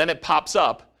 And so then it pops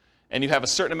up, and you have a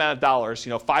certain amount of dollars,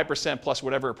 5% plus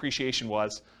whatever appreciation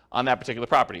was on that particular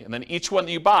property. And then each one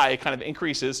that you buy, it kind of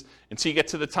increases until you get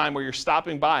to the time where you're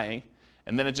stopping buying,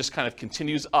 and then it just kind of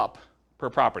continues up per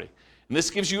property. And this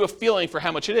gives you a feeling for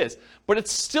how much it is. But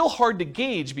it's still hard to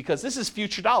gauge because this is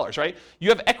future dollars, right? You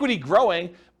have equity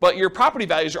growing, but your property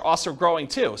values are also growing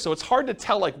too. So it's hard to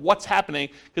tell like what's happening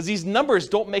because these numbers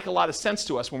don't make a lot of sense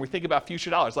to us when we think about future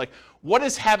dollars. Like, what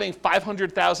does having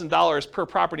 $500,000 per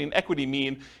property in equity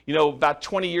mean, about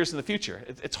 20 years in the future?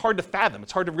 It's hard to fathom.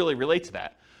 It's hard to really relate to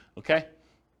that, okay?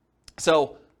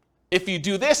 So if you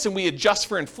do this and we adjust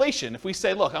for inflation, if we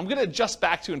say, look, I'm going to adjust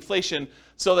back to inflation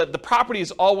so that the property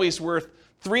is always worth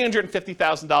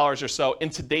 $350,000 or so in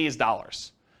today's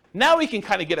dollars, now we can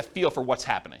kind of get a feel for what's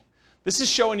happening. This is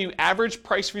showing you average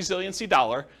price resiliency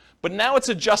dollar, but now it's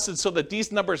adjusted so that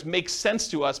these numbers make sense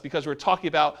to us because we're talking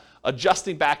about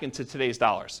adjusting back into today's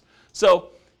dollars. So,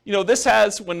 this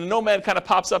has, when the nomad kind of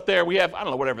pops up there, we have, I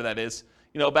don't know, whatever that is,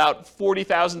 about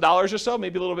 $40,000 or so,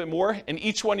 maybe a little bit more, and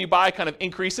each one you buy kind of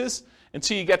increases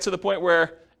until you get to the point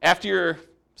where after you're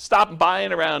stopping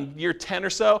buying around year 10 or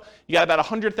so, you got about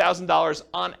 $100,000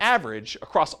 on average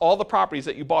across all the properties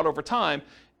that you bought over time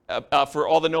for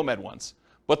all the nomad ones.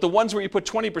 But the ones where you put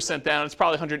 20% down, it's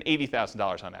probably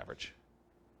 $180,000 on average.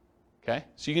 Okay?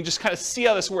 So you can just kind of see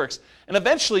how this works. And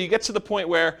eventually you get to the point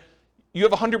where you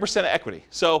have 100% of equity.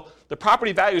 So the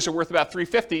property values are worth about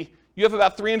 $350,000. You have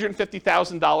about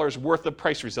 $350,000 worth of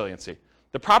price resiliency.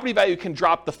 The property value can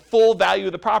drop the full value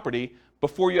of the property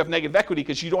before you have negative equity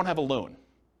because you don't have a loan.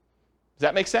 Does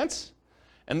that make sense?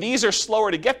 And these are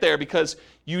slower to get there because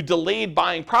you delayed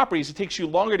buying properties. It takes you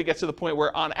longer to get to the point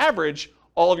where, on average,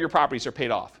 all of your properties are paid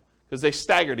off because they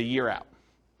staggered a year out.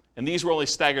 And these were only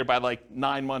staggered by like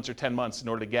 9 months or 10 months in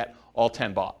order to get all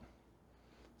 10 bought.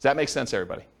 Does that make sense,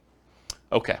 everybody?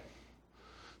 Okay.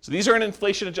 So these are in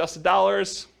inflation-adjusted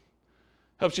dollars.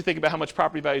 Helps you think about how much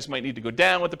property values might need to go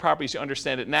down with the properties. You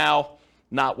understand it now,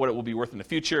 not what it will be worth in the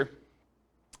future.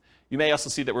 You may also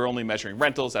see that we're only measuring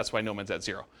rentals. That's why Nomad's at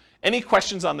 0. Any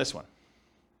questions on this one?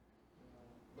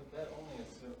 But that only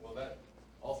assumes, well, that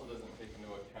also doesn't take into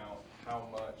account how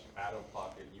much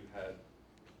out-of-pocket you had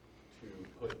to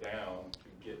put down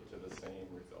to get to the same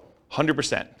result.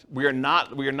 100%. We are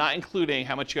not including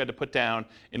how much you had to put down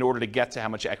in order to get to how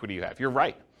much equity you have. You're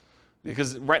right.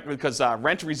 Because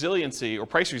rent resiliency or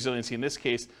price resiliency in this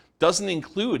case doesn't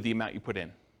include the amount you put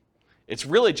in. It's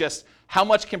really just how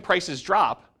much can prices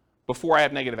drop before I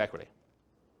have negative equity.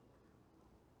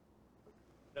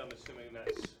 I'm assuming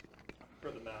that's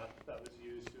for the math that was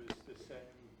used, it was the same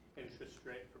interest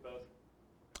rate for both?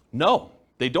 No,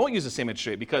 they don't use the same interest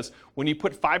rate because when you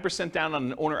put 5% down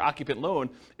on an owner-occupant loan,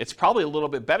 it's probably a little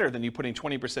bit better than you putting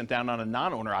 20% down on a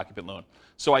non-owner-occupant loan.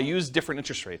 So I use different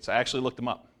interest rates. I actually looked them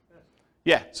up.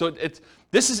 Yeah, so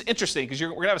this is interesting because we're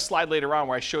going to have a slide later on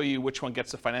where I show you which one gets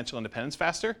to financial independence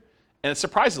faster, and it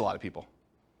surprises a lot of people.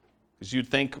 Because you'd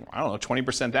think, I don't know,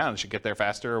 20% down, it should get there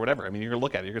faster or whatever. I mean, you're going to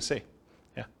look at it, you're going to see.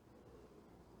 Yeah.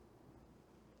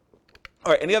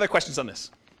 All right, any other questions on this?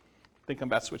 I think I'm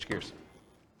about to switch gears.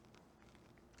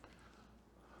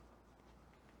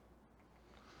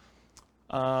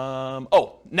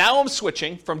 Now I'm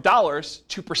switching from dollars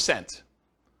to percent.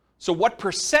 So what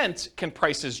percent can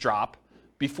prices drop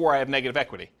before I have negative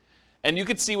equity? And you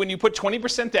can see when you put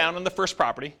 20% down on the first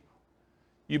property,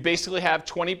 you basically have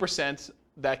 20%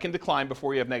 that can decline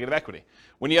before you have negative equity.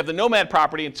 When you have the nomad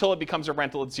property, until it becomes a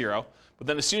rental, it's 0. But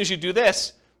then as soon as you do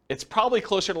this, it's probably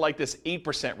closer to like this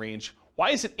 8% range.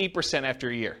 Why is it 8% after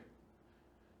a year?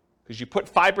 Because you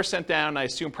put 5% down, and I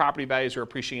assume property values are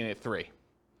appreciating at 3.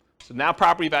 So now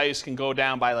property values can go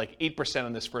down by like 8%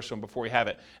 on this first one before you have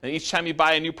it. And each time you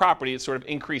buy a new property, it sort of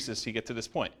increases to get to this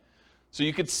point. So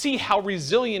you can see how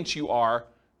resilient you are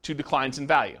to declines in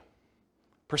value,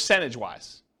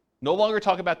 percentage-wise. No longer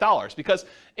talk about dollars, because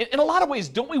in a lot of ways,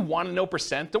 don't we want to know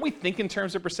percent? Don't we think in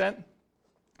terms of percent?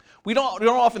 We don't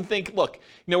often think, look,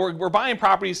 we're buying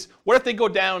properties. What if they go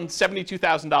down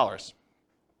 $72,000?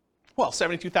 Well,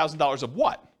 $72,000 of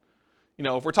what?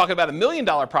 If we're talking about $1 million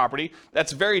property,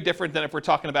 that's very different than if we're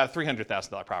talking about a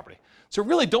 $300,000 property. So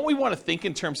really, don't we want to think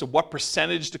in terms of what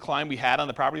percentage decline we had on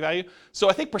the property value?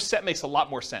 So I think percent makes a lot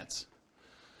more sense.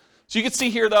 So you can see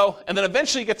here, though, and then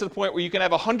eventually you get to the point where you can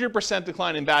have 100%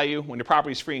 decline in value when your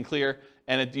property is free and clear,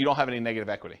 and you don't have any negative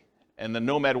equity. And the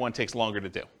nomad one takes longer to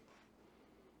do.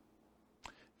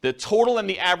 The total and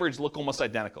the average look almost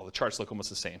identical. The charts look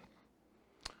almost the same.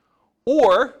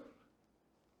 Or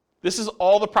this is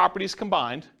all the properties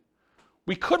combined.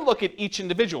 We could look at each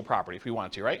individual property if we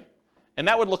wanted to, right? And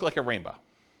that would look like a rainbow.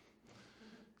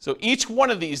 So each one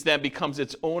of these then becomes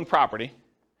its own property.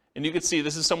 And you can see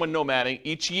this is someone nomading.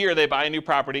 Each year they buy a new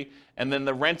property, and then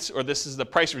the rent, or this is the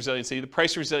price resiliency. The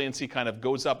price resiliency kind of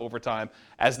goes up over time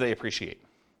as they appreciate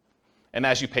and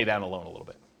as you pay down a loan a little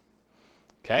bit.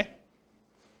 Okay?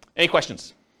 Any questions?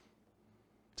 Is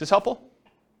this helpful?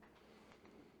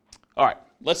 All right.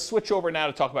 Let's switch over now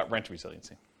to talk about rent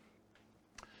resiliency.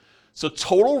 So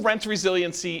total rent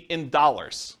resiliency in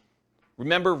dollars.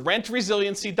 Remember, rent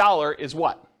resiliency dollar is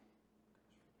what?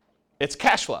 It's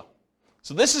cash flow.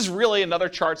 So this is really another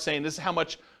chart saying this is how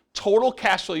much total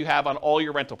cash flow you have on all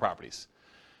your rental properties.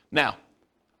 Now,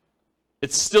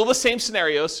 it's still the same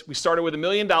scenarios. We started with $1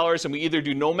 million, and we either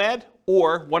do nomad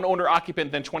or one owner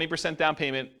occupant, then 20% down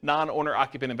payment, non-owner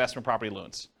occupant investment property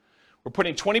loans. We're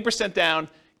putting 20% down,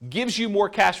 gives you more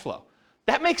cash flow.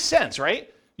 That makes sense,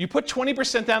 right? You put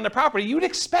 20% down the property, you'd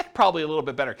expect probably a little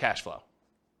bit better cash flow.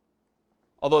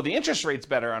 Although the interest rate's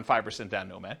better on 5% down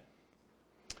nomad.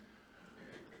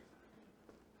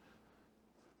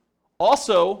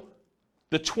 Also,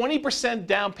 the 20%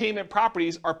 down payment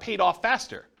properties are paid off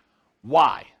faster.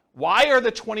 Why? Why are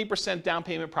the 20% down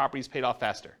payment properties paid off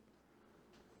faster?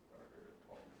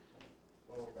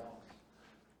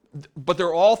 But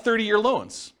they're all 30-year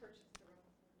loans.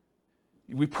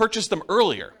 We purchased them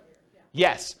earlier.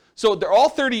 Yes. So they're all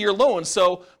 30-year loans,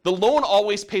 so the loan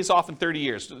always pays off in 30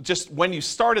 years. Just when you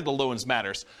started the loans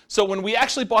matters. So when we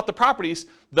actually bought the properties,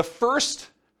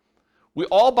 we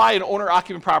all buy an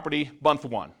owner-occupant property month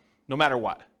 1, no matter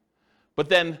what. But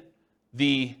then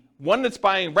the one that's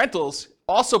buying rentals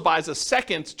also buys a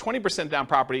second 20% down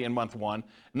property in month 1,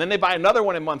 and then they buy another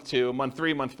one in month 2, month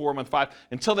 3, month 4, month 5,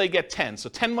 until they get 10. So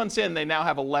 10 months in, they now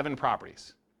have 11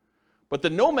 properties. But the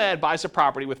nomad buys a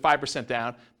property with 5%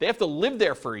 down. They have to live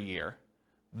there for a year.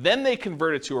 Then they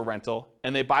convert it to a rental,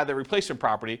 and they buy the replacement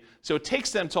property. So it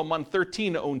takes them until month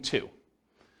 13 to own 2.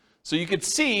 So you can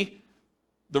see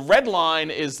the red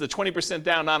line is the 20%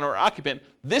 down non-owner occupant.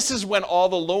 This is when all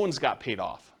the loans got paid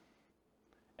off.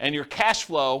 And your cash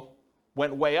flow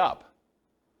went way up.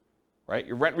 Right?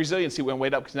 Your rent resiliency went way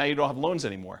up because now you don't have loans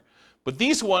anymore. But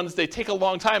these ones, they take a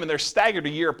long time, and they're staggered a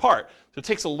year apart. So it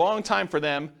takes a long time for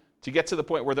them to get to the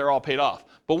point where they're all paid off.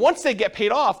 But once they get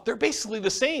paid off, they're basically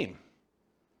the same,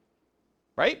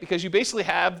 right? Because you basically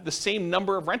have the same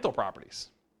number of rental properties.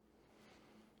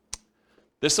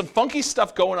 There's some funky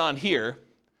stuff going on here.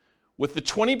 With the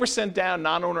 20% down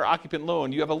non-owner occupant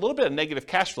loan, you have a little bit of negative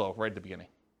cash flow right at the beginning.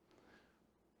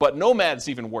 But Nomad's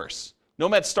even worse.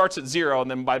 Nomad starts at 0,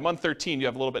 and then by month 13, you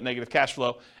have a little bit negative cash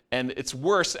flow, and it's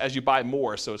worse as you buy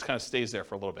more, so it kind of stays there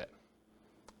for a little bit.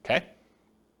 Okay?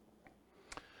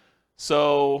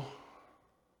 So,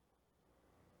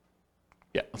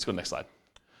 yeah, let's go to the next slide.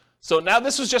 So now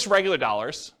this was just regular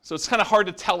dollars, so it's kind of hard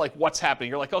to tell like what's happening.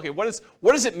 You're like, okay, what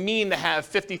does it mean to have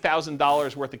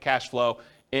 $50,000 worth of cash flow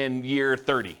in year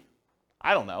 30?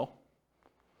 I don't know.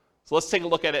 So let's take a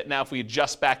look at it now if we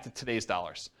adjust back to today's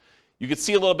dollars. You can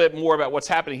see a little bit more about what's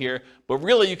happening here, but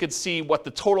really you can see what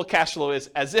the total cash flow is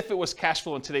as if it was cash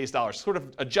flow in today's dollars, sort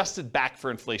of adjusted back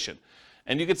for inflation.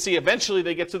 And you can see eventually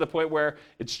they get to the point where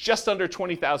it's just under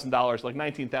 $20,000, like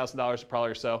 $19,000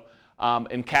 probably or so,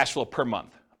 in cash flow per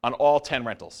month on all 10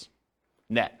 rentals,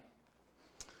 net.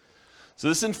 So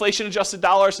this inflation adjusted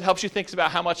dollars. It helps you think about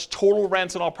how much total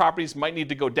rents on all properties might need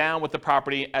to go down with the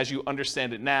property as you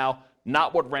understand it now,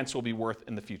 not what rents will be worth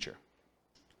in the future.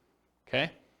 Okay?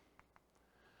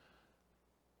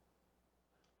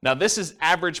 Now this is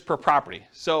average per property.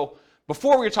 So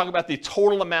before we were talking about the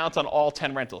total amount on all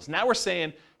 10 rentals. Now we're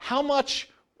saying how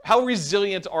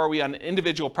resilient are we on an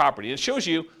individual property? It shows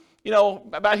you,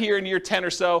 about here in year 10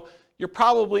 or so, you're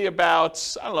probably about,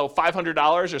 $500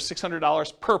 or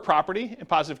 $600 per property in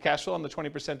positive cash flow on the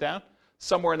 20% down,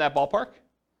 somewhere in that ballpark.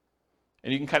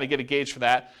 And you can kind of get a gauge for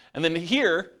that. And then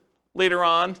here, later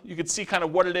on, you can see kind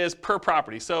of what it is per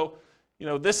property. So,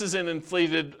 this is in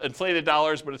inflated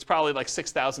dollars, but it's probably like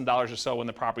 $6,000 or so when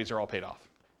the properties are all paid off.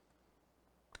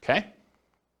 Okay?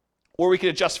 Or we could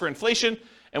adjust for inflation,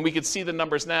 and we could see the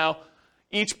numbers now.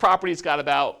 Each property's got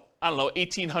about,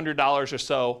 $1,800 or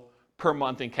so per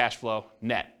month in cash flow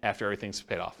net after everything's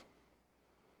paid off.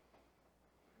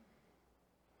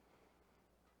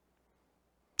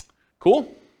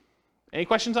 Cool? Any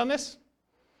questions on this?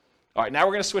 All right, now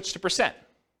we're going to switch to percent.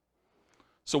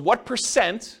 So what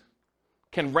percent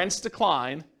can rents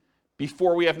decline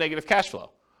before we have negative cash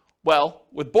flow? Well,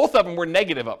 with both of them, we're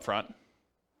negative up front,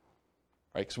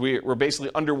 right? Because we're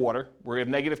basically underwater. We have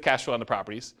negative cash flow on the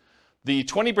properties. The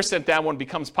 20% down one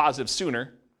becomes positive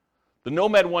sooner. The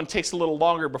Nomad one takes a little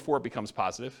longer before it becomes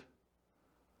positive.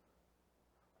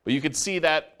 But you can see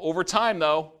that over time,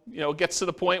 though, it gets to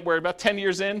the point where about 10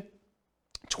 years in,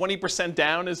 20%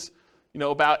 down is,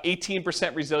 about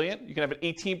 18% resilient. You can have an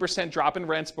 18% drop in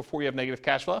rents before you have negative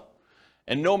cash flow.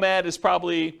 And Nomad is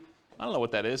probably, I don't know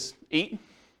what that is, 8,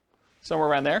 somewhere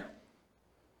around there.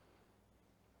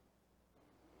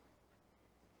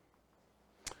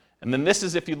 And then this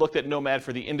is if you looked at Nomad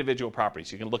for the individual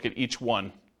properties. You can look at each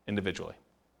one individually.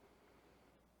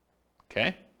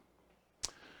 Okay?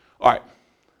 All right.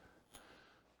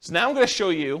 So now I'm going to show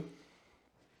you,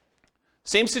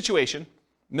 same situation,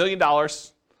 $1 million.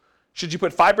 Should you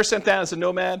put 5% down as a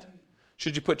Nomad?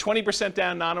 Should you put 20%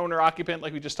 down non-owner occupant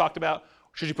like we just talked about?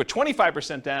 Should you put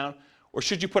 25% down? Or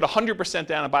should you put 100%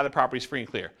 down and buy the properties free and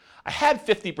clear? I had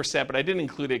 50%, but I didn't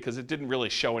include it because it didn't really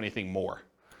show anything more.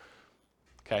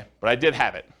 Okay? But I did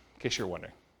have it, in case you're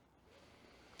wondering.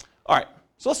 All right.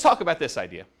 So let's talk about this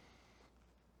idea.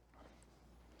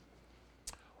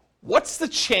 What's the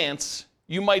chance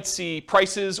you might see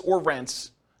prices or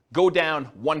rents go down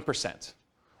 1%?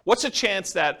 What's the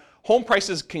chance that home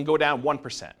prices can go down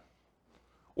 1%?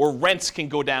 Or rents can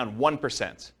go down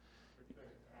 1%?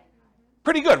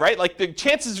 Pretty good, right? Like the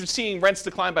chances of seeing rents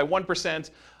decline by 1%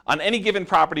 on any given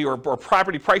property or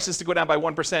property prices to go down by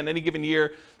 1% in any given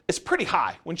year is pretty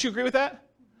high. Wouldn't you agree with that?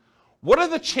 What are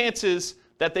the chances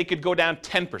that they could go down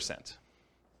 10%?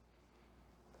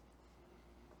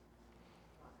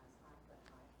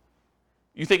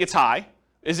 You think it's high?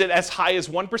 Is it as high as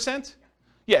 1%?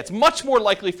 Yeah, it's much more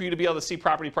likely for you to be able to see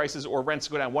property prices or rents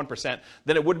go down 1%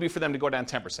 than it would be for them to go down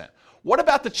 10%. What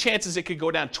about the chances it could go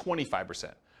down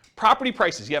 25%? Property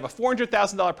prices, you have a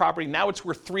 $400,000 property, now it's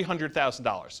worth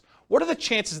 $300,000. What are the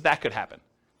chances that could happen?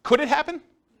 Could it happen?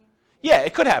 Yeah,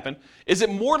 it could happen. Is it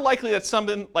more likely that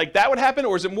something like that would happen,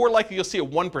 or is it more likely you'll see a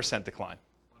 1% decline?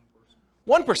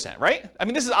 1%, right? I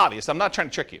mean, this is obvious. I'm not trying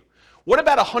to trick you. What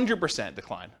about a 100%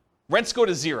 decline? Rents go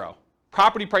to 0.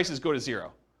 Property prices go to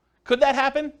 0. Could that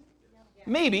happen?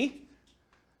 Maybe.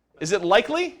 Is it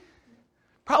likely?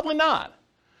 Probably not.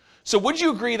 So would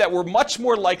you agree that we're much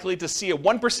more likely to see a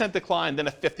 1% decline than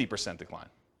a 50% decline?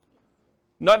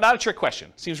 Not a trick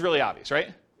question. Seems really obvious,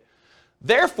 right?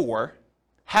 Therefore,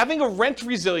 having a rent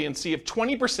resiliency of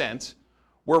 20%,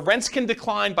 where rents can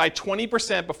decline by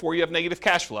 20% before you have negative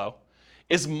cash flow,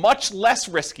 is much less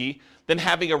risky than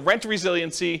having a rent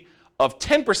resiliency of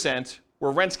 10%,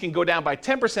 where rents can go down by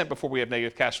 10% before we have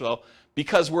negative cash flow,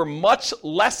 because we're much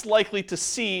less likely to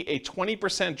see a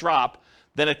 20% drop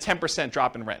than a 10%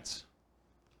 drop in rents.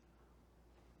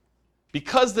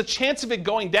 Because the chance of it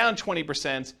going down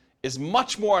 20% is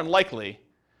much more unlikely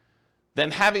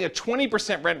than having a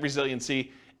 20% rent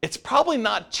resiliency, it's probably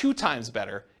not 2 times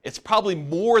better. It's probably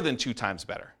more than 2 times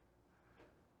better.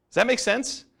 Does that make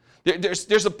sense?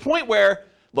 There's a point where,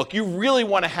 look, you really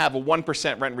want to have a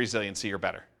 1% rent resiliency or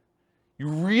better. You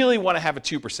really want to have a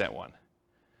 2% one.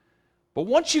 But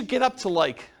once you get up to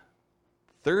like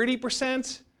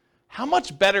 30%, how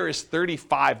much better is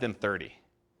 35 than 30?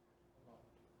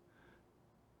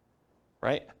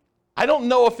 Right? I don't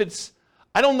know if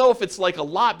it's like a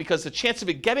lot, because the chance of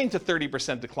it getting to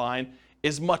 30% decline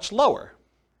is much lower.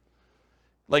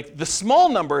 Like the small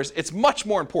numbers, it's much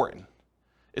more important.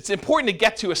 It's important to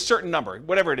get to a certain number,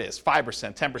 whatever it is,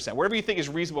 5%, 10%, whatever you think is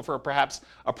reasonable for perhaps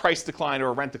a price decline or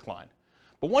a rent decline.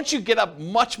 But once you get up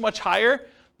much, much higher,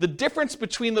 the difference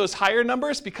between those higher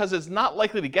numbers, because it's not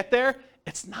likely to get there,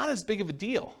 it's not as big of a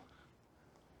deal.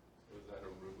 So is that a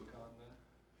Rubicon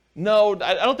then? No,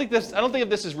 I don't think of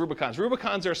this as Rubicons.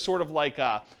 Rubicons are sort of like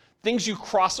things you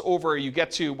cross over, you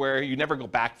get to where you never go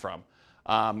back from.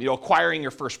 Acquiring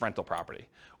your first rental property,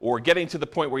 or getting to the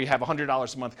point where you have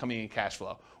 $100 a month coming in cash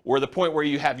flow, or the point where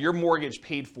you have your mortgage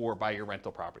paid for by your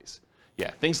rental properties.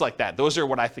 Yeah, things like that. Those are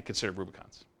what I think considered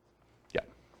Rubicons. Yeah.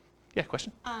 Yeah,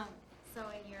 question? So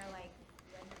in your rent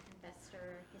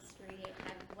investor history,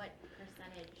 what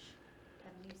percentage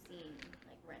have you seen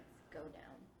rents go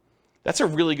down? That's a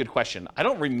really good question. I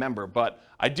don't remember, but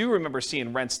I do remember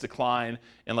seeing rents decline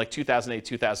in 2008,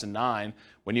 2009,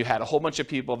 when you had a whole bunch of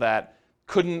people that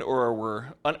couldn't or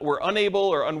were unable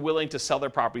or unwilling to sell their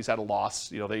properties at a loss.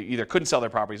 They either couldn't sell their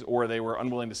properties or they were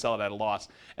unwilling to sell it at a loss,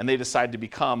 and they decided to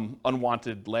become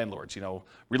unwanted landlords,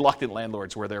 reluctant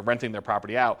landlords where they're renting their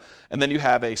property out. And then you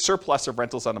have a surplus of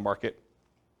rentals on the market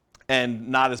and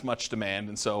not as much demand.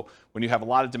 And so when you have a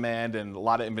lot of demand and a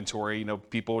lot of inventory,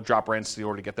 people drop rents in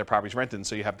order to get their properties rented, and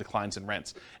so you have declines in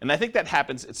rents. And I think that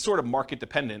happens, it's sort of market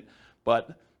dependent,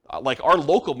 but like our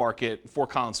local market, Fort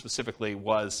Collins specifically,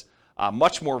 was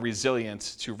much more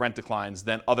resilient to rent declines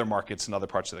than other markets in other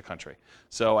parts of the country.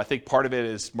 So I think part of it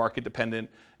is market dependent,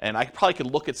 and I probably could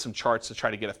look at some charts to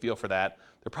try to get a feel for that.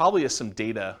 There probably is some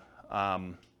data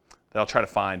that I'll try to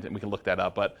find, and we can look that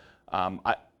up. But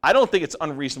I don't think it's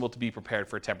unreasonable to be prepared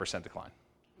for a 10% decline.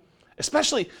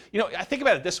 Especially, I think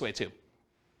about it this way too.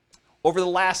 Over the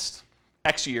last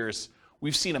X years,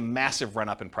 we've seen a massive run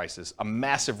up in prices, a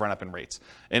massive run up in rates,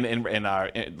 in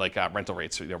rental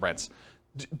rates, rents.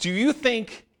 Do you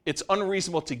think it's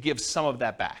unreasonable to give some of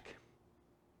that back?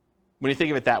 When you think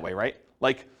of it that way, right?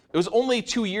 It was only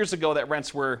 2 years ago that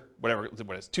rents were, what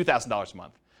is $2,000 a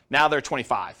month. Now they're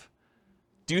 $25,000.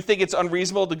 Do you think it's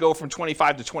unreasonable to go from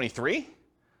 $25,000 to $23,000?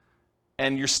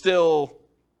 And you're still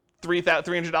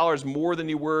 $300 more than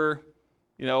you were,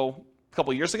 a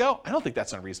couple of years ago? I don't think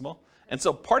that's unreasonable. And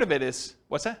so part of it is,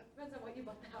 what's that? Depends on what you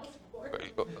bought the house for.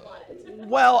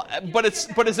 Well, but is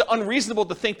it unreasonable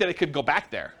to think that it could go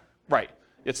back there? Right.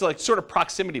 It's sort of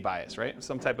proximity bias, right?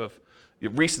 Some type of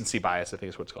recency bias, I think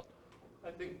is what it's called.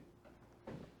 I think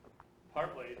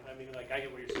partly, I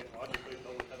get what you're saying logically,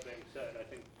 but with that being said, I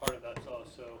think part of that's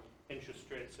also interest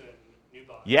rates and new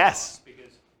bond Yes. costs,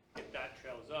 because if that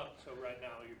trails up, so right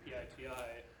now your PITI,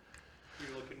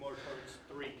 you're looking more towards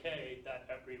 $3K that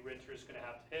every renter is going to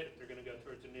have to hit if they're going to go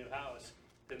towards a new house,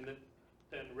 then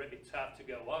rates have to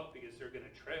go up because they're going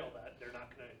to trail that. They're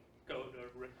not going to go to,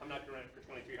 I'm not going to rent it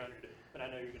for $2,300, but I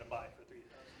know you're going to buy it for $3,000.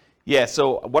 Yeah,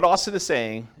 so what Austin is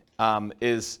saying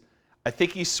is I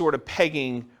think he's sort of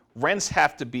pegging rents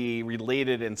have to be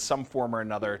related in some form or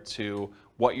another to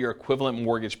what your equivalent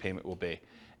mortgage payment will be.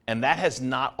 And that has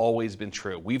not always been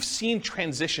true. We've seen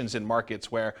transitions in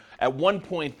markets where at one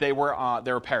point they were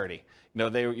parity. It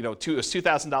was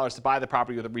 $2,000 to buy the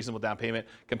property with a reasonable down payment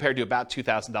compared to about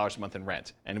 $2,000 a month in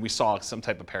rent. And we saw some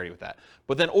type of parity with that.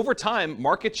 But then over time,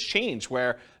 markets changed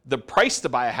where the price to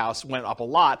buy a house went up a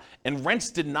lot and rents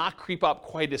did not creep up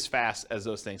quite as fast as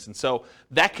those things. And so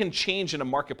that can change in a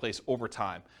marketplace over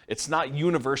time. It's not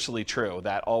universally true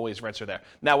that always rents are there.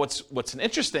 Now, what's an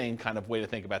interesting kind of way to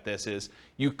think about this is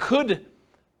you could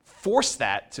force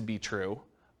that to be true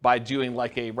by doing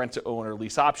like a rent-to-own or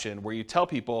lease option where you tell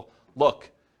people,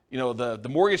 look, the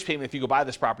mortgage payment if you go buy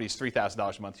this property is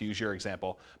 $3,000 a month, to use your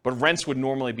example, but rents would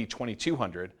normally be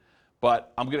 $2,200.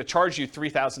 But I'm going to charge you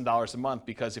 $3,000 a month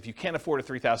because if you can't afford a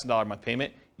 $3,000 a month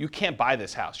payment, you can't buy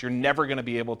this house. You're never going to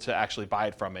be able to actually buy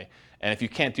it from me. And if you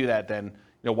can't do that, then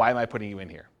why am I putting you in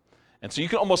here? And so you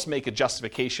can almost make a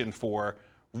justification for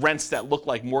rents that look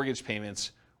like mortgage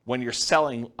payments when you're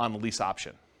selling on a lease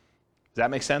option. Does that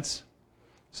make sense?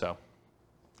 So,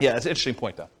 yeah, that's an interesting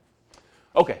point, though.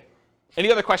 Okay. Any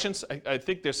other questions? I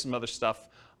think there's some other stuff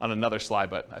on another slide,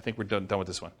 but I think we're done with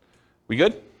this one. We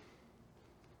good?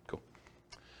 Cool.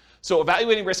 So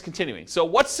evaluating risk continuing. So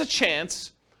what's the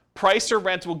chance price or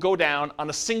rent will go down on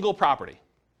a single property?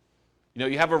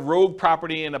 You have a rogue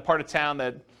property in a part of town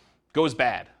that goes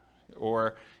bad,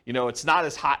 or it's not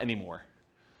as hot anymore.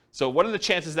 So what are the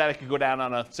chances that it could go down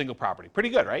on a single property? Pretty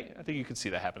good, right? I think you can see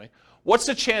that happening. What's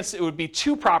the chance it would be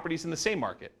two properties in the same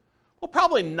market? Well,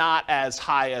 probably not as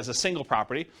high as a single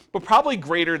property, but probably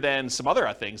greater than some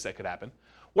other things that could happen.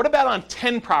 What about on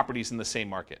 10 properties in the same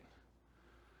market?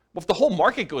 Well, if the whole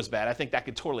market goes bad, I think that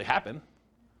could totally happen,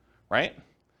 right?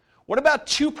 What about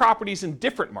 2 properties in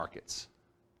different markets?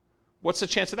 What's the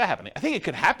chance of that happening? I think it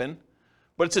could happen,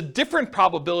 but it's a different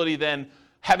probability than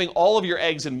having all of your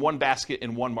eggs in one basket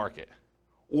in one market,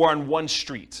 or on one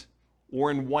street, or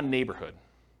in one neighborhood.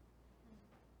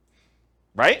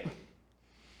 Right?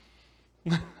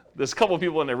 There's a couple of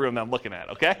people in the room that I'm looking at,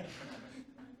 okay?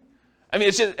 I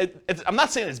mean, I'm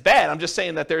not saying it's bad. I'm just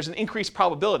saying that there's an increased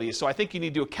probability. So I think you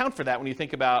need to account for that when you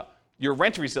think about your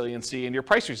rent resiliency and your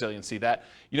price resiliency, that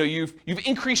you've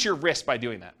increased your risk by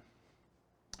doing that.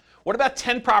 What about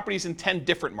 10 properties in 10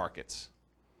 different markets?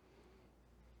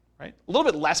 Right? A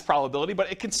little bit less probability,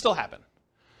 but it can still happen.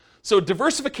 So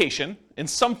diversification in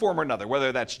some form or another,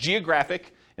 whether that's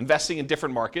geographic, investing in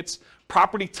different markets,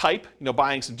 property type,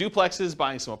 buying some duplexes,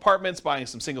 buying some apartments, buying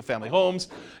some single-family homes,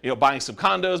 buying some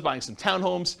condos, buying some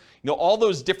townhomes, all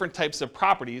those different types of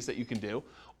properties that you can do,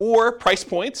 or price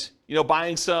points,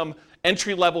 buying some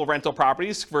entry-level rental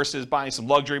properties versus buying some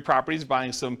luxury properties,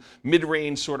 buying some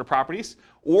mid-range sort of properties,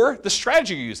 or the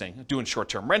strategy you're using. I'm doing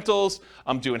short-term rentals,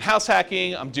 I'm doing house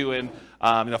hacking, I'm doing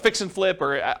fix and flip,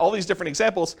 or all these different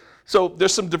examples. So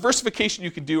there's some diversification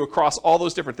you can do across all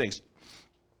those different things.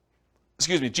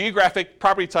 Geographic,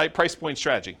 property type, price point,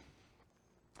 strategy.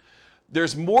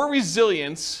 There's more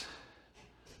resilience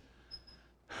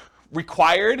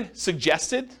required,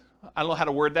 suggested, I don't know how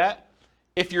to word that,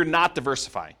 if you're not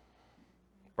diversifying,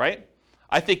 right?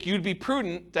 I think you'd be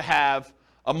prudent to have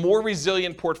a more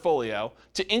resilient portfolio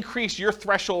to increase your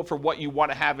threshold for what you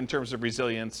want to have in terms of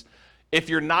resilience if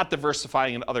you're not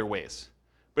diversifying in other ways.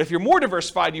 But if you're more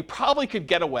diversified, you probably could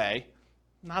get away,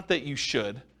 not that you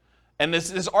should. And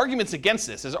there's arguments against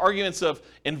this. There's arguments of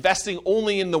investing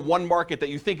only in the one market that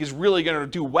you think is really going to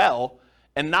do well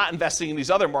and not investing in these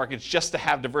other markets just to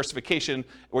have diversification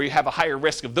where you have a higher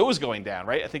risk of those going down,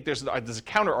 right? I think there's a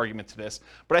counter argument to this.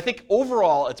 But I think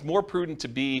overall it's more prudent to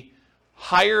be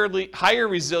higher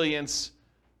resilience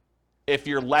if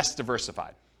you're less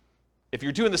diversified. If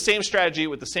you're doing the same strategy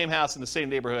with the same house in the same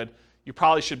neighborhood, you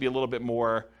probably should be a little bit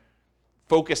more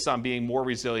focused on being more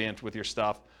resilient with your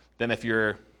stuff than if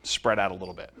you're spread out a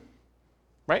little bit,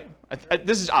 right?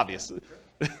 This is obvious.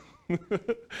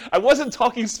 I wasn't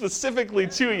talking specifically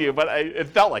to you, but it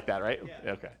felt like that, right?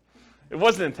 Yeah. Okay. It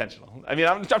wasn't intentional. I mean,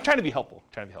 I'm trying to be helpful.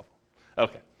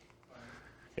 Okay.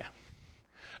 Yeah.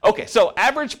 Okay, so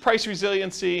average price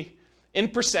resiliency in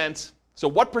percent. So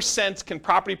what percent can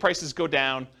property prices go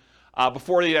down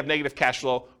before they have negative cash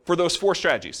flow for those 4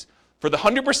 strategies? For the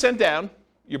 100% down,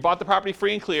 you bought the property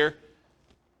free and clear,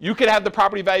 you could have the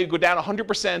property value go down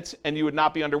 100% and you would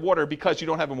not be underwater because you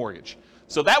don't have a mortgage.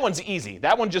 So that one's easy.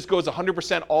 That one just goes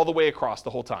 100% all the way across the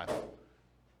whole time.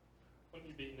 Wouldn't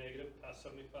you be negative past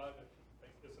 75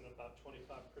 if isn't about 25%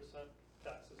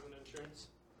 taxes and insurance?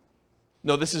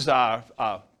 No, this is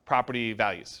property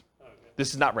values. Okay.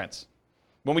 This is not rents.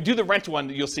 When we do the rent one,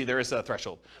 you'll see there is a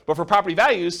threshold. But for property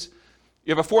values,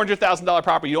 you have a $400,000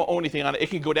 property, you don't own anything on it, it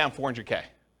can go down $400K. It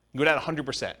can go down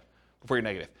 100% before you're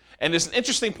negative. And there's an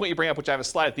interesting point you bring up, which I have a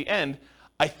slide at the end.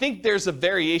 I think there's a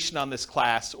variation on this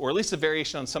class, or at least a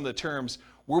variation on some of the terms,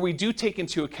 where we do take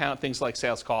into account things like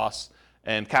sales costs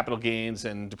and capital gains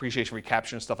and depreciation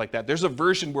recapture and stuff like that. There's a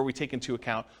version where we take into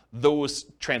account those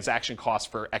transaction costs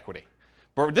for equity.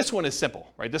 But this one is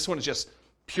simple, right? This one is just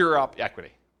pure up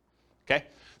equity, okay?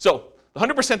 So the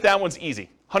 100% down one's easy.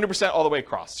 100% all the way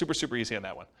across. Super, super easy on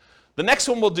that one. The next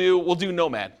one we'll do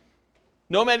Nomad.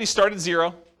 Nomad, you start at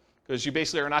 0. Because you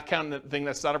basically are not counting the thing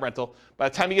that's not a rental. By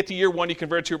the time you get to year 1, you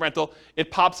convert it to a rental. It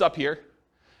pops up here.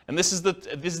 And this is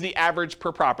the average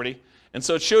per property. And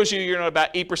so it shows you you're at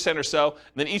about 8% or so.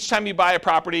 And then each time you buy a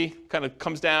property, kind of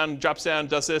comes down, drops down,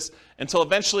 does this, until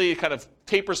eventually it kind of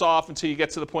tapers off until you get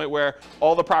to the point where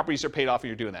all the properties are paid off and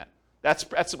you're doing that. That's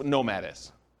what Nomad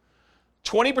is.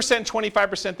 20%,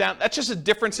 25% down, that's just a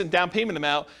difference in down payment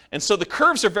amount. And so the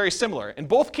curves are very similar. In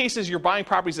both cases, you're buying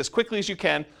properties as quickly as you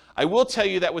can. I will tell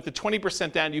you that with the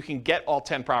 20% down, you can get all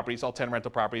 10 properties, all 10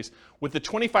 rental properties. With the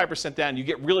 25% down, you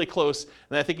get really close,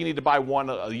 and I think you need to buy one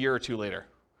a year or two later.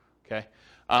 Okay?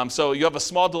 So you have a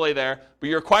small delay there, but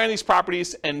you're acquiring these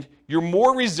properties, and you're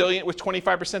more resilient with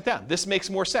 25% down. This makes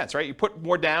more sense, right? You put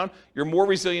more down, you're more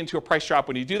resilient to a price drop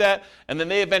when you do that, and then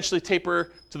they eventually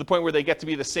taper to the point where they get to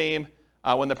be the same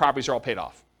when the properties are all paid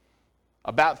off.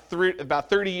 About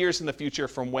 30 years in the future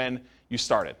from when you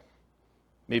started.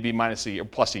 Maybe minus a year,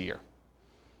 plus a year.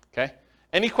 Okay?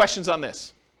 Any questions on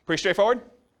this? Pretty straightforward?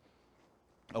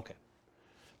 Okay.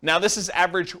 Now this is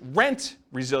average rent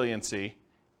resiliency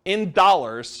in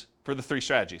dollars for the three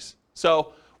strategies.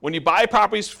 So when you buy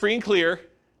properties free and clear,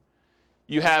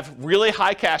 you have really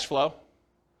high cash flow,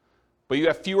 but you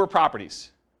have fewer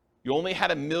properties. You only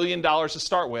had $1 million to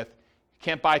start with. You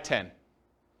can't buy 10. You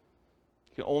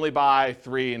can only buy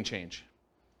 3 and change.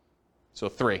 So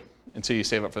 3 until you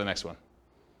save up for the next one.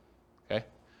 Okay?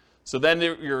 So then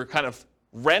your kind of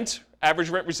average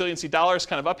rent resiliency dollars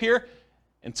kind of up here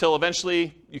until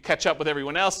eventually you catch up with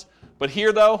everyone else. But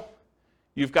here though,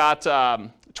 you've got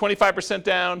 25%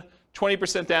 down,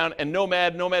 20% down, and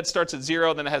Nomad. Nomad starts at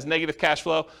 0, then it has negative cash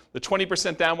flow. The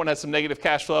 20% down one has some negative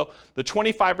cash flow. The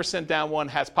 25% down one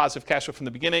has positive cash flow from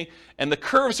the beginning. And the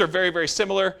curves are very, very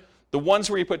similar. The ones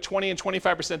where you put 20 and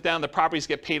 25% down, the properties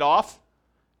get paid off.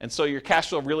 And so your cash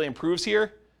flow really improves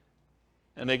here.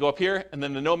 And they go up here. And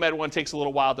then the Nomad one takes a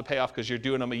little while to pay off because you're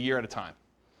doing them a year at a time.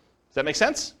 Does that make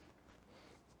sense?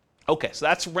 Okay, so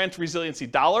that's rent resiliency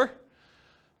dollar.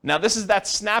 Now this is that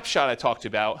snapshot I talked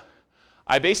about.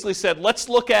 I basically said, let's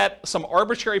look at some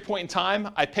arbitrary point in time.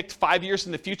 I picked 5 years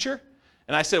in the future.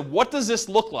 And I said, what does this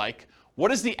look like?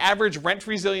 What is the average rent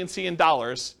resiliency in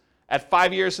dollars at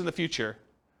 5 years in the future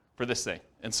for this thing?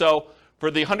 And so for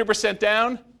the 100%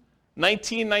 down,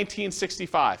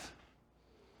 1965.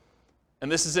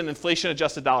 And this is in inflation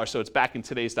adjusted dollars, so it's back in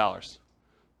today's dollars.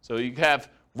 So you have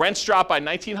rents drop by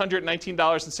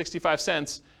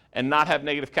 $1,919.65 and not have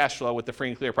negative cash flow with the free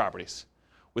and clear properties.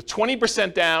 With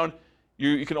 20% down,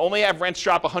 you can only have rents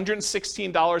drop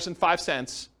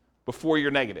 $116.05 before you're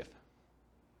negative.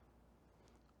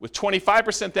 With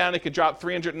 25% down, it could drop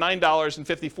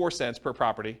 $309.54 per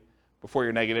property before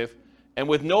you're negative. And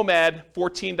with Nomad,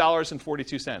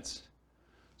 $14.42.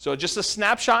 So just a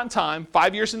snapshot in time,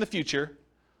 5 years in the future,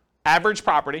 average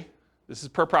property, this is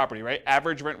per property, right?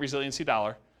 Average rent resiliency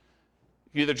dollar.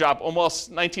 You either drop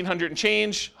almost $1,900 and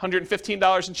change,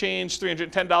 $115 and change,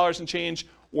 $310 and change,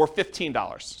 or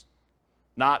 $15.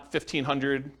 Not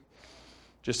 $1,500,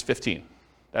 just 15.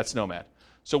 That's Nomad.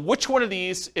 So which one of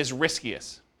these is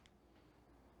riskiest?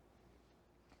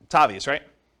 It's obvious, right?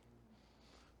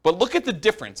 But look at the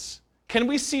difference. Can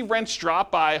we see rents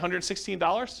drop by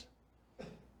 $116?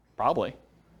 Probably.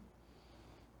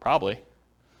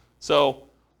 So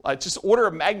just order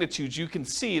of magnitude, you can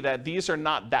see that these are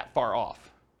not that far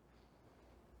off.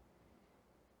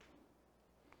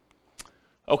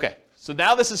 Okay, so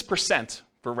now this is percent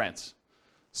for rents.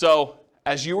 So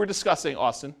as you were discussing,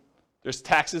 Austin, there's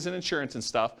taxes and insurance and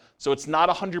stuff, so it's not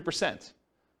 100%.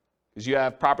 Because you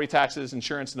have property taxes,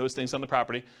 insurance, and those things on the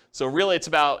property. So really it's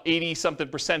about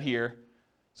 80-something% here.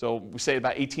 So we say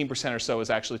about 18% or so is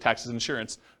actually taxes and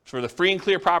insurance. For the free and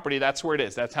clear property, that's where it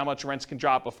is. That's how much rents can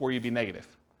drop before you be negative.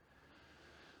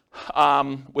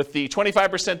 With the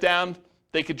 25% down,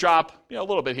 they could drop a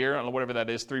little bit here, I don't know, whatever that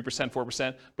is, 3%,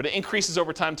 4%, but it increases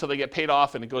over time until they get paid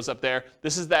off and it goes up there.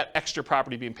 This is that extra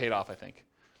property being paid off, I think.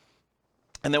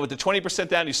 And then with the 20%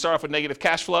 down, you start off with negative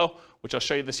cash flow, which I'll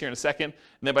show you this here in a second.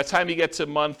 And then by the time you get to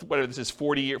month, whatever this is,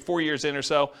 4 years in or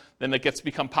so, then it gets to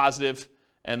become positive.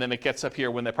 And then it gets up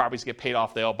here when the properties get paid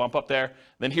off, they all bump up there.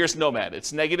 And then here's Nomad.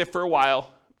 It's negative for a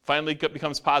while, finally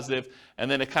becomes positive, and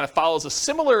then it kind of follows a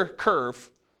similar curve,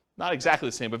 not exactly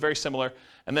the same, but very similar.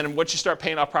 And then once you start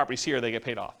paying off properties here, they get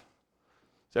paid off.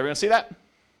 Does everyone see that?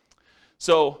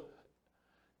 So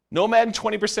Nomad and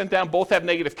 20% down both have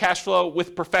negative cash flow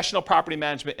with professional property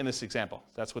management in this example.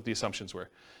 That's what the assumptions were.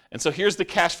 And so here's the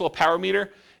cash flow power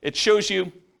meter. It shows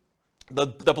you, the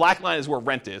black line is where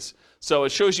rent is. So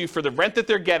it shows you for the rent that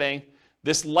they're getting,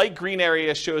 this light green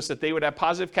area shows that they would have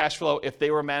positive cash flow if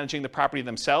they were managing the property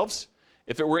themselves.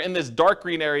 If it were in this dark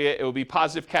green area, it would be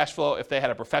positive cash flow if they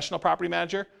had a professional property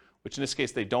manager, which in this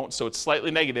case they don't, so it's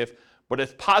slightly negative, but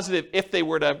it's positive if they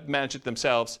were to manage it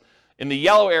themselves. In the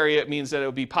yellow area, it means that it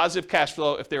would be positive cash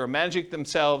flow if they were managing it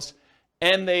themselves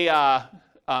and they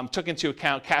took into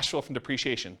account cash flow from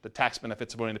depreciation, the tax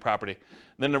benefits of owning the property.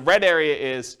 And then the red area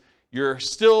is you're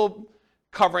still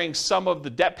covering some of the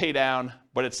debt pay down,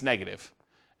 but it's negative.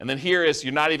 And then here is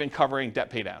you're not even covering debt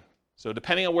pay down. So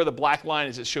depending on where the black line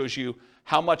is, it shows you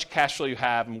how much cash flow you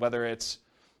have and whether it's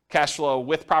cash flow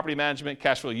with property management,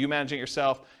 cash flow you managing it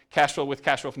yourself, cash flow with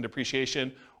cash flow from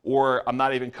depreciation, or I'm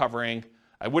not even covering,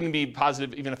 I wouldn't be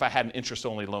positive even if I had an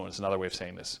interest-only loan is another way of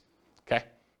saying this, okay?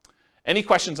 Any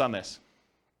questions on this?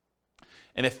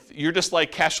 And if you're just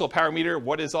like cash flow power meter,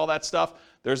 what is all that stuff?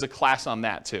 There's a class on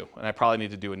that too, and I probably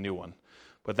need to do a new one.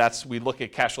 But we look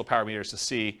at cash flow power meters to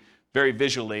see very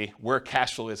visually where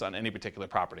cash flow is on any particular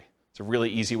property. It's a really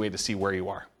easy way to see where you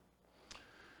are.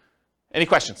 Any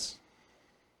questions?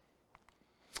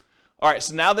 All right,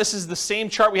 so now this is the same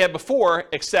chart we had before,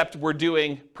 except we're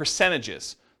doing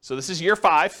percentages. So this is year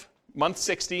 5, month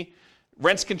 60.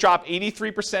 Rents can drop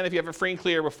 83% if you have a free and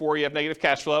clear before you have negative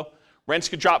cash flow. Rents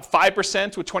could drop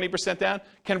 5% with 20% down.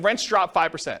 Can rents drop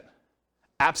 5%?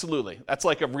 Absolutely. That's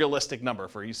like a realistic number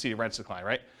for you see rents decline,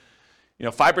 right?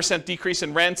 5% decrease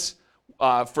in rents.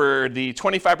 For the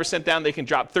 25% down, they can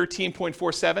drop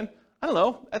 13.47. I don't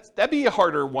know. That'd be a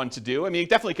harder one to do. I mean, it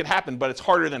definitely could happen, but it's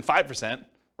harder than 5%.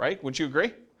 Right? Wouldn't you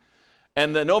agree?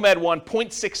 And the Nomad one,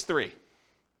 0.63.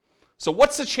 So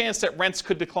what's the chance that rents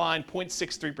could decline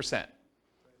 0.63%?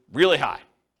 Really high.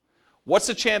 What's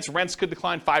the chance rents could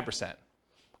decline 5%?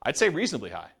 I'd say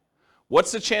reasonably high.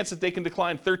 What's the chance that they can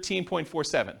decline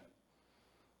 13.47?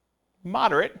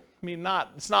 Moderate. I mean,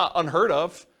 it's not unheard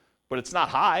of, but it's not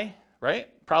high, right?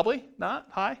 Probably not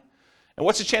high. And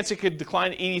what's the chance it could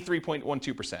decline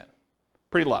 83.12%?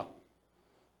 Pretty low.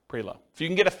 Pretty low. So you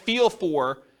can get a feel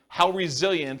for how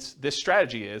resilient this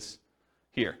strategy is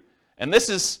here. And this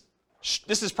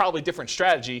is probably different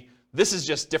strategy. This is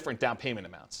just different down payment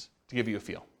amounts to give you a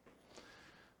feel.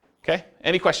 Okay?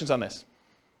 Any questions on this?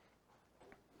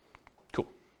 Cool.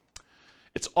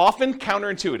 It's often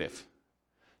counterintuitive.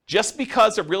 Just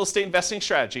because a real estate investing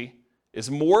strategy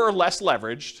is more or less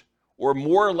leveraged or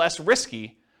more or less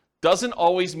risky doesn't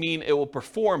always mean it will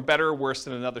perform better or worse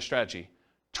than another strategy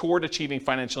toward achieving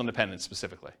financial independence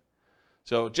specifically.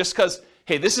 So just because,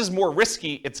 hey, this is more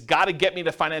risky, it's got to get me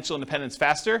to financial independence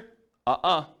faster?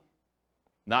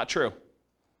 Not true.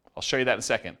 I'll show you that in a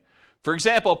second. For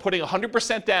example, putting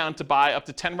 100% down to buy up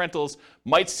to 10 rentals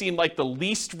might seem like the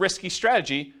least risky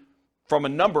strategy from a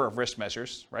number of risk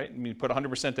measures, right? I mean, put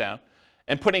 100% down.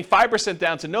 And putting 5%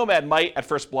 down to Nomad might, at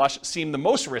first blush, seem the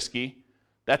most risky.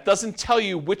 That doesn't tell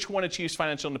you which one achieves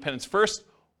financial independence first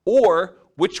or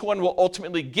which one will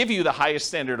ultimately give you the highest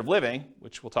standard of living,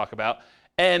 which we'll talk about.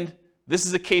 And this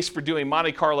is a case for doing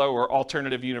Monte Carlo or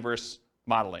alternative universe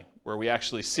modeling, where we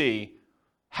actually see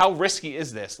how risky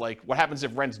is this? Like, what happens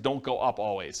if rents don't go up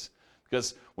always?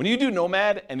 Because when you do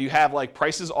Nomad and you have like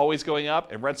prices always going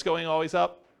up and rents going always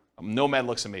up, Nomad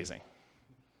looks amazing,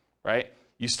 right?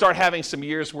 You start having some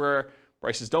years where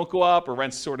prices don't go up or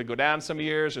rents sort of go down some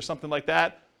years or something like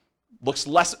that. It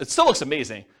still looks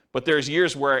amazing, but there's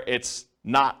years where it's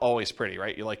not always pretty,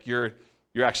 right? You're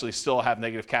actually still have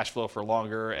negative cash flow for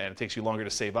longer, and it takes you longer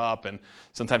to save up, and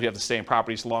sometimes you have to stay in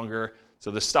properties longer. So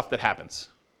there's stuff that happens,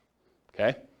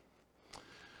 okay?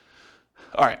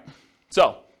 All right,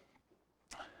 so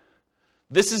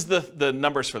this is the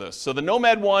numbers for those. So the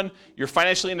Nomad one, you're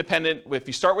financially independent. If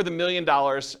you start with $1 million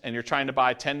and you're trying to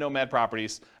buy 10 Nomad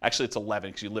properties, actually it's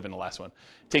 11 because you live in the last one.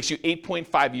 It takes you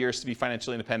 8.5 years to be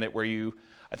financially independent, where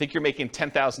I think you're making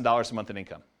 $10,000 a month in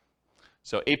income.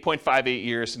 So 8.58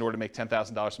 years in order to make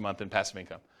 $10,000 a month in passive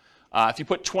income. If you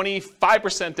put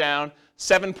 25% down,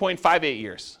 7.58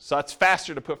 years. So that's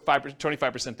faster to put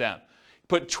 25% down.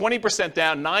 Put 20%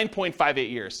 down, 9.58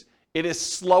 years. It is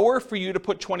slower for you to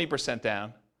put 20%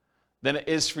 down than it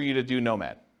is for you to do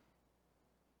Nomad.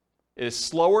 It is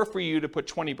slower for you to put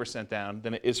 20% down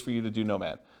than it is for you to do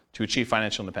Nomad to achieve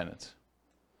financial independence.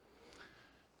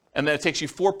 And then it takes you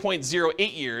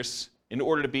 4.08 years in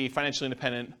order to be financially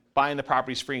independent, buying the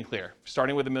properties free and clear.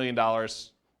 Starting with $1 million,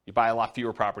 you buy a lot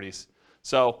fewer properties.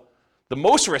 So the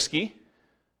most risky,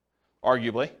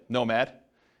 arguably, Nomad,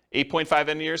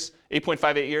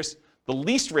 8.58 years. The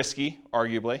least risky,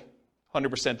 arguably,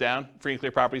 100% down, free and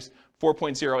clear properties,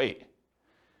 4.08.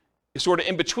 It's sort of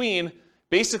in between.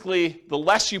 Basically, the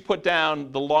less you put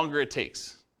down, the longer it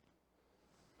takes.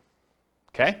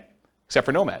 Okay? Except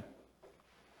for Nomad.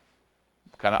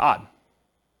 Kind of odd.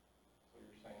 So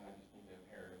you're saying I just need to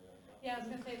inherit it? Yeah, I was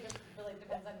going to say it just really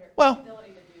depends on your Well-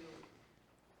 ability to do.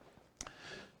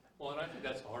 Well, and I think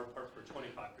that's the hard part for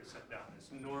 25% down. It's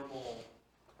normal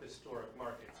historic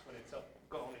markets when it's up,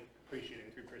 only appreciating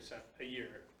 3% a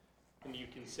year, and you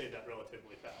can say that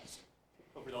relatively fast.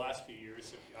 Over the last few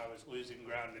years, if I was losing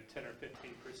ground at 10 or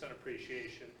 15%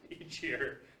 appreciation each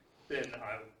year, then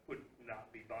I would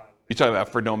not be buying. You talking about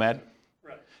for Nomad?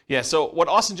 Right. Yeah, so what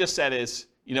Austin just said is,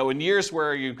 in years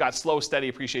where you've got slow, steady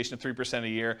appreciation of 3% a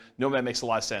year, nomad makes a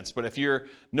lot of sense. But if you're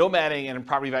nomading and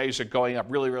property values are going up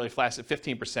really, really fast at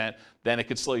 15%, then it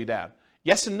could slow you down.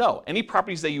 Yes and no. Any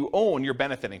properties that you own, you're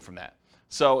benefiting from that.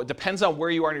 So it depends on where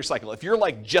you are in your cycle. If you're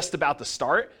like just about to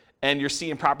start and you're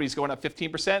seeing properties going up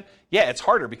 15%, yeah, it's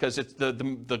harder because it's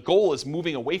the goal is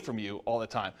moving away from you all the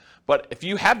time. But if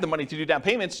you have the money to do down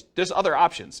payments, there's other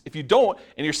options. If you don't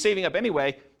and you're saving up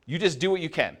anyway, you just do what you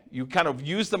can. You kind of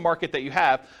use the market that you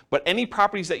have, but any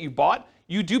properties that you bought,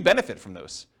 you do benefit from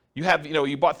those. You have,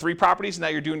 you bought 3 properties and now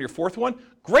you're doing your 4th one.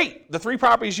 Great, the 3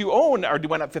 properties you own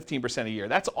went up 15% a year.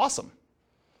 That's awesome.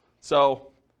 So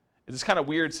it's kind of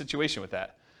weird situation with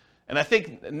that. And I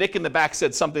think Nick in the back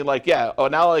said something like, yeah, oh,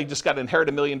 now I just got to inherit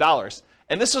 $1 million.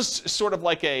 And this was sort of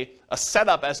like a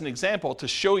setup as an example to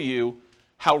show you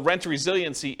how rent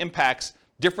resiliency impacts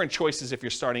different choices if you're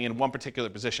starting in one particular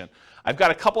position. I've got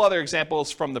a couple other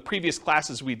examples from the previous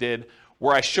classes we did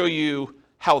where I show you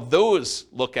how those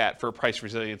look at for price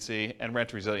resiliency and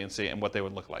rent resiliency and what they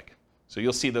would look like. So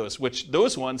you'll see those, which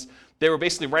those ones, they were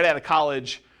basically right out of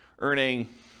college earning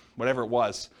whatever it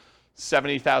was,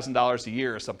 $70,000 a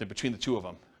year or something between the two of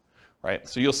them, right?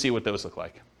 So you'll see what those look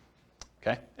like.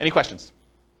 Okay, any questions?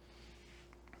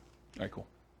 All right, cool.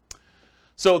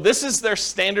 So this is their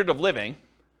standard of living.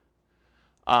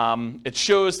 It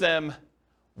shows them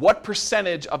what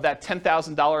percentage of that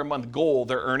 $10,000 a month goal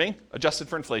they're earning, adjusted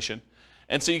for inflation.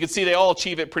 And so you can see they all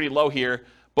achieve it pretty low here.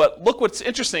 But look what's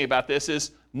interesting about this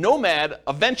is Nomad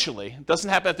eventually, it doesn't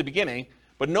happen at the beginning,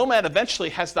 but Nomad eventually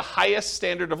has the highest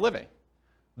standard of living.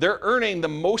 They're earning the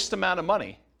most amount of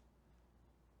money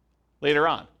later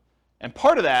on. And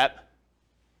part of that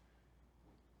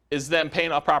is them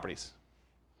paying off properties.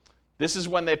 This is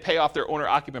when they pay off their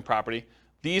owner-occupant property.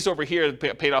 These over here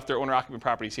paid off their owner-occupant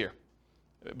properties here.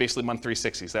 Basically month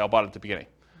 360s. They all bought it at the beginning.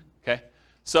 Okay?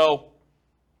 So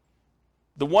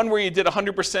the one where you did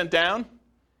 100% down,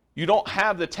 you don't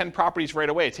have the 10 properties right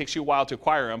away. It takes you a while to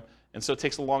acquire them, and so it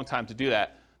takes a long time to do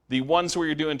that. The ones where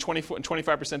you're doing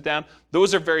 25% down,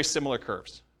 those are very similar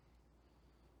curves.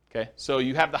 Okay? So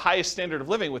you have the highest standard of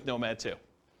living with Nomad too,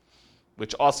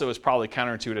 which also is probably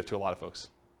counterintuitive to a lot of folks.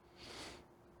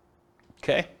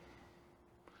 Okay?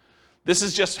 This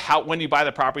is just how when you buy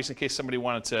the properties, in case somebody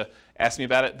wanted to ask me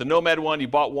about it. The Nomad one, you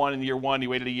bought one in year 1, you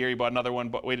waited a year, you bought another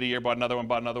one, waited a year, bought another one,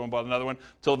 bought another one, bought another one,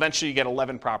 until eventually you get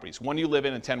 11 properties. 1 you live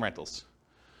in and 10 rentals.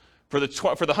 For the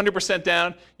 100%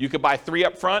 down, you could buy 3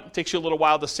 up front. It takes you a little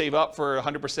while to save up for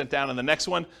 100% down in the next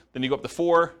one. Then you go up to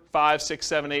 4, 5, 6,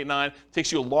 7, 8, 9. It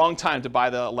takes you a long time to buy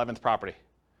the 11th property,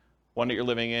 one that you're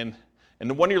living in. And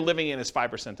the one you're living in is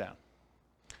 5% down.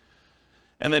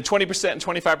 And then 20% and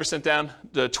 25% down.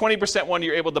 The 20% one,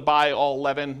 you're able to buy all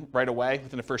 11 right away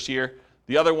within the first year.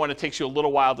 The other one, it takes you a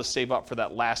little while to save up for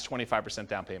that last 25%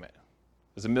 down payment.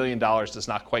 Because $1 million does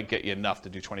not quite get you enough to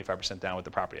do 25% down with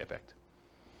the property I picked.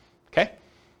 Okay?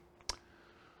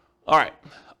 All right.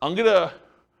 I'm going to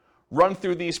run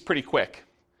through these pretty quick.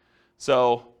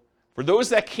 So for those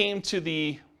that came to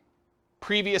the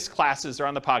previous classes or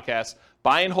on the podcast,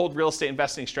 buy and hold real estate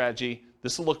investing strategy,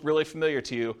 this will look really familiar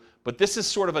to you, but this is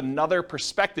sort of another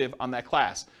perspective on that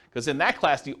class. Because in that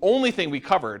class, the only thing we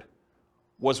covered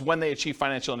was when they achieve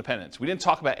financial independence. We didn't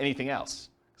talk about anything else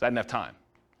because I didn't have time.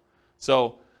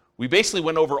 So we basically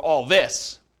went over all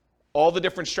this, all the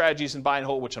different strategies in buy and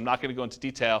hold, which I'm not going to go into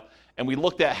detail, and we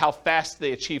looked at how fast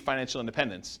they achieve financial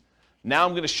independence. Now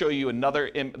I'm going to show you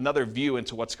another view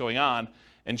into what's going on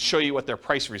and show you what their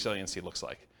price resiliency looks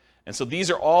like. And so these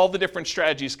are all the different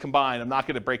strategies combined. I'm not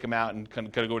going to break them out and kind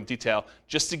of go into detail,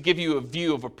 just to give you a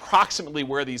view of approximately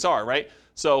where these are, right?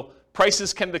 So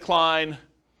prices can decline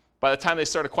by the time they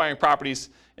start acquiring properties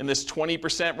in this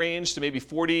 20% range to maybe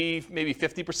 40, maybe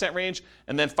 50% range.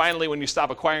 And then finally, when you stop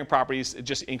acquiring properties, it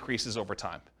just increases over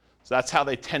time. So that's how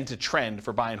they tend to trend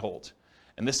for buy and hold.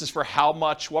 And this is for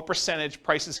what percentage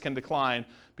prices can decline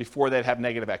before they'd have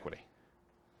negative equity.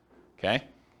 Okay?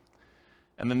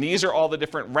 And then these are all the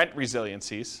different rent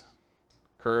resiliencies,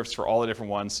 curves for all the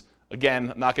different ones.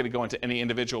 Again, I'm not going to go into any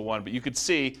individual one, but you could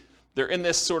see they're in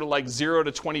this sort of like 0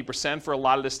 to 20% for a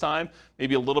lot of this time,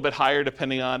 maybe a little bit higher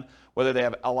depending on whether they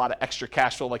have a lot of extra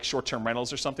cash flow like short-term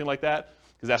rentals or something like that,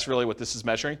 because that's really what this is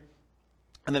measuring.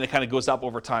 And then it kind of goes up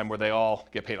over time where they all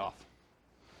get paid off.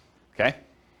 Okay?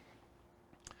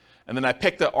 And then I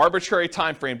picked an arbitrary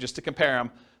time frame just to compare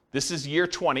them. This is year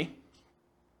 20,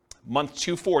 month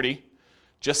 240,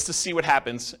 just to see what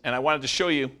happens. And I wanted to show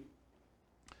you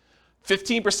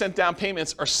 15% down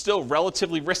payments are still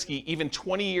relatively risky even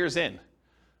 20 years in.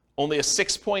 Only a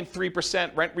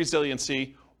 6.3% rent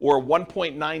resiliency or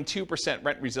 1.92%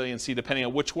 rent resiliency, depending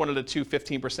on which one of the two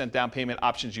 15% down payment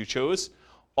options you chose.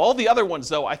 All the other ones,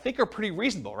 though, I think are pretty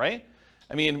reasonable, right?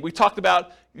 I mean, we talked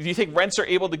about, do you think rents are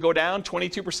able to go down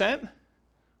 22%?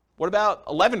 What about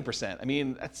 11%? I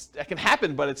mean, that can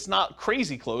happen, but it's not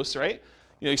crazy close, right?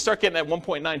 You start getting at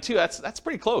 1.92, that's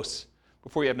pretty close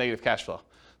before you have negative cash flow.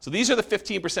 So these are the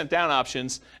 15% down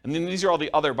options, and then these are all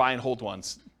the other buy and hold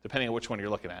ones, depending on which one you're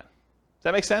looking at. Does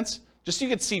that make sense? Just so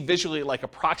you can see visually like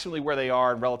approximately where they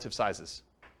are in relative sizes.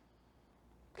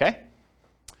 Okay?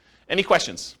 Any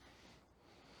questions?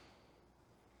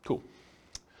 Cool.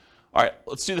 All right,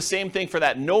 let's do the same thing for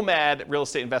that Nomad real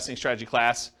estate investing strategy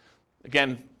class.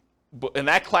 Again, in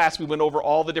that class, we went over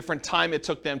all the different time it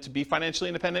took them to be financially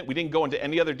independent. We didn't go into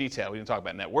any other detail. We didn't talk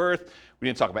about net worth. We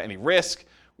didn't talk about any risk.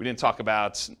 We didn't talk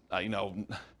about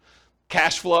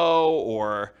cash flow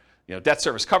or debt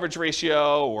service coverage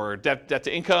ratio or debt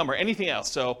to income or anything else.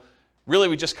 So really,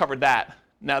 we just covered that.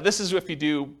 Now, this is if you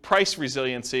do price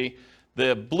resiliency.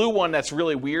 The blue one that's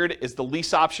really weird is the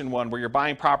lease option one where you're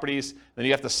buying properties, then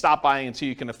you have to stop buying until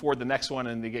you can afford the next one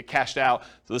and they get cashed out.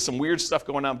 So there's some weird stuff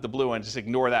going on with the blue one, just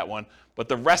ignore that one. But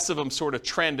the rest of them sort of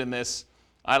trend in this,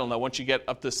 I don't know, once you get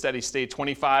up to steady state,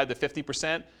 25 to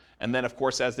 50%, and then of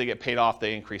course as they get paid off,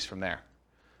 they increase from there.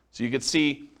 So you can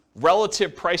see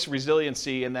relative price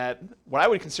resiliency in that, what I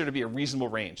would consider to be a reasonable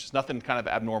range. There's nothing kind of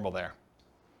abnormal there.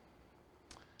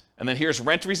 And then here's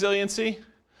rent resiliency.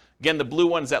 Again, the blue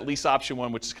one is that lease option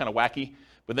one, which is kind of wacky.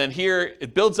 But then here,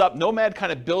 it builds up. Nomad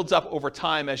kind of builds up over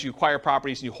time as you acquire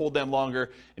properties and you hold them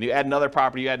longer, and you add another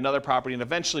property, and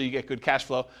eventually you get good cash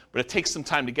flow. But it takes some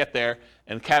time to get there,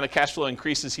 and kind of cash flow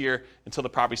increases here until the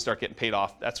properties start getting paid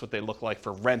off. That's what they look like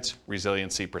for rent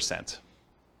resiliency percent.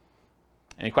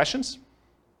 Any questions?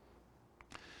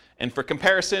 And for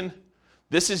comparison,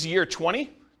 this is year 20. Do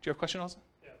you have a question, Austin?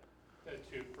 Yeah.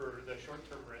 For the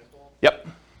short-term rental. Yep.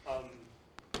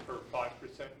 For 5%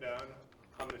 down,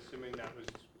 I'm assuming that was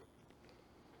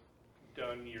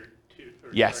done year 2 or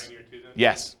yes. starting year 2 then?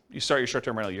 Yes. You start your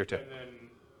short-term rental year 2. And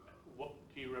then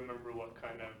do you remember what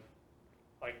kind of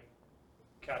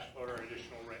cash flow or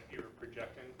additional rent you were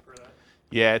projecting for that?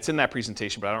 Yeah, it's in that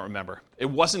presentation, but I don't remember. It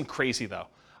wasn't crazy though.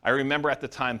 I remember at the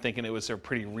time thinking it was a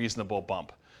pretty reasonable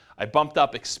bump. I bumped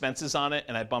up expenses on it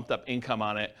and I bumped up income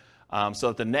on it so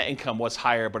that the net income was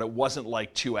higher, but it wasn't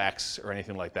like 2x or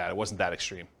anything like that. It wasn't that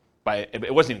extreme.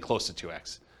 It wasn't even close to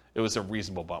 2x. It was a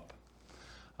reasonable bump.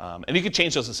 And you can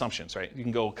change those assumptions, right? You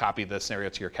can go copy the scenario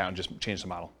to your account and just change the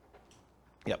model.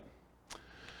 Yep.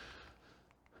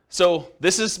 So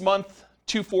this is month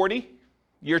 240,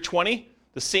 year 20,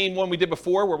 the same one we did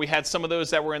before where we had some of those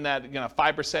that were in that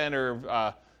 5%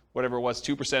 or whatever it was,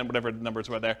 2%, whatever the numbers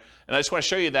were there. And I just want to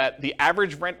show you that the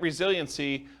average rent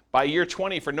resiliency by year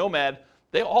 20 for Nomad,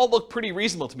 they all look pretty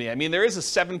reasonable to me. I mean, there is a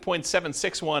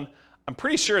 7.76 one. I'm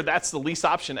pretty sure that's the lease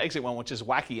option exit one, which is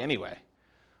wacky anyway.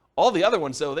 All the other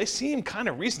ones, though, they seem kind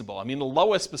of reasonable. I mean, the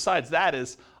lowest besides that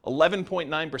is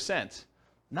 11.9%.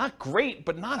 Not great,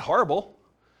 but not horrible.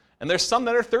 And there's some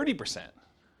that are 30%.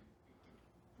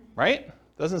 Right?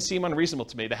 Doesn't seem unreasonable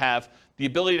to me to have the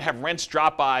ability to have rents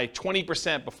drop by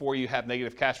 20% before you have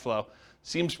negative cash flow.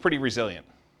 Seems pretty resilient.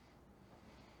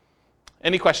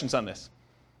 Any questions on this?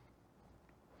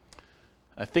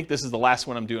 I think this is the last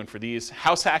one I'm doing for these.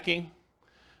 House hacking.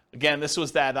 Again, this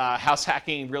was that house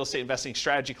hacking real estate investing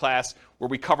strategy class where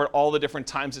we covered all the different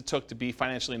times it took to be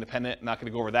financially independent. I'm not going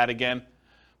to go over that again.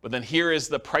 But then here is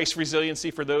the price resiliency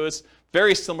for those.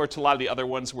 Very similar to a lot of the other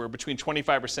ones where between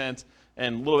 25%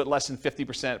 and a little bit less than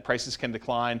 50% prices can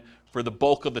decline for the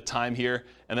bulk of the time here.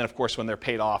 And then, of course, when they're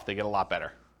paid off, they get a lot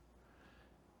better.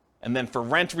 And then for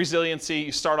rent resiliency,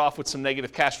 you start off with some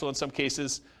negative cash flow in some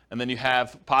cases, and then you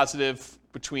have positive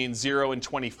between 0 and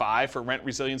 25 for rent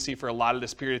resiliency for a lot of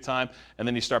this period of time, and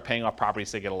then you start paying off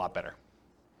properties, they get a lot better.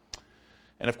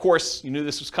 And of course, you knew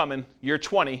this was coming. Year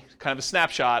 20, kind of a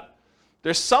snapshot.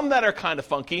 There's some that are kind of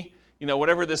funky.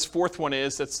 Whatever this fourth one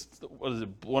is, that's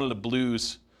one of the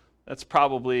blues. That's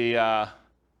probably the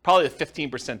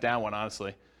 15% down one,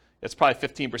 honestly. It's probably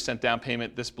 15% down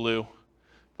payment, this blue,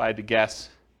 if I had to guess.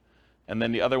 And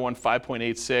then the other one,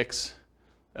 5.86,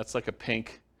 that's like a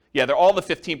pink. Yeah, they're all the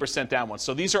 15% down ones.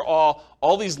 So these are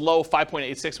all these low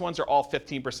 5.86 ones are all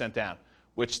 15% down,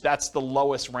 which that's the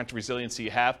lowest rent resiliency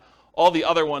you have. All the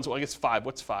other ones, well, I guess 5.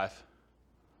 What's 5?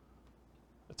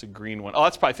 That's a green one. Oh,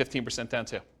 that's probably 15% down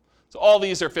too. So all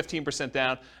these are 15%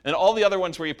 down. And all the other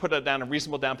ones where you put down a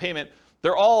reasonable down payment,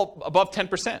 they're all above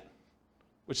 10%,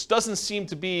 which doesn't seem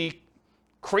to be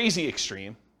crazy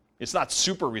extreme. It's not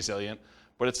super resilient,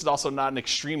 but it's also not an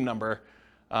extreme number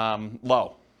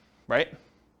low, right?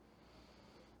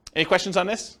 Any questions on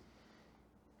this?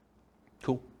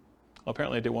 Cool. Well,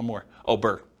 apparently I did one more. Oh,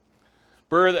 BRRRR.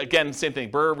 BRRRR, again, same thing.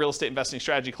 BRRRR, real estate investing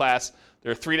strategy class.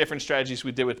 There are 3 different strategies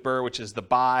we did with BRRRR, which is the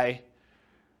buy,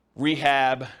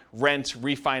 rehab, rent,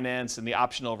 refinance, and the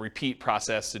optional repeat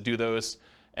process to do those.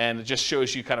 And it just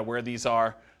shows you kind of where these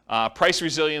are. Price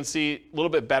resiliency, a little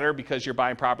bit better because you're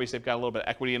buying properties. They've got a little bit of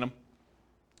equity in them.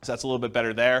 So that's a little bit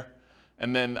better there.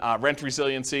 And then rent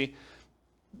resiliency,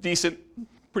 decent,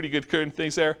 pretty good current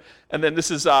things there. And then this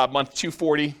is month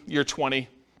 240, year 20.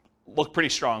 Look pretty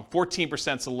strong.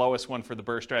 14% is the lowest one for the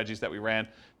BRRRR strategies that we ran.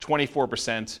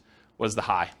 24% was the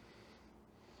high.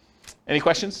 Any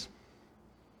questions?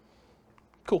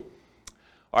 Cool.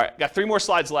 All right, got 3 more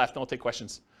slides left, and we'll take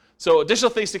questions. So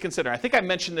additional things to consider. I think I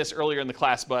mentioned this earlier in the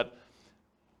class, but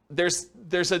there's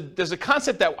a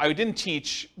concept that I didn't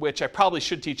teach, which I probably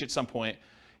should teach at some point.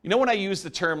 You know when I use the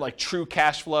term like true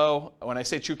cash flow, when I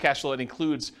say true cash flow, it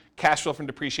includes cash flow from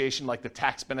depreciation, like the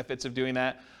tax benefits of doing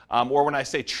that. Or when I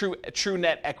say true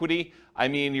net equity, I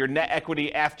mean your net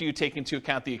equity after you take into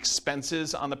account the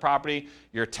expenses on the property,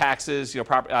 your taxes,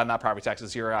 not property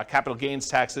taxes, your capital gains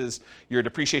taxes, your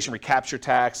depreciation recapture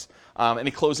tax, any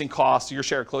closing costs, your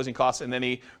share of closing costs, and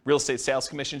any real estate sales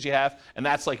commissions you have. And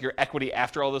that's like your equity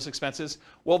after all those expenses.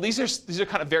 Well, these are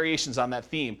kind of variations on that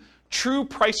theme. True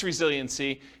price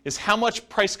resiliency is how much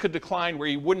price could decline where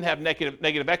you wouldn't have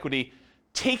negative equity,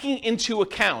 taking into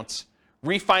account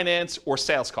refinance or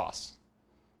sales costs.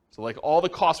 So like all the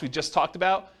costs we just talked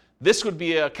about, this would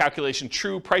be a calculation.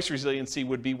 True price resiliency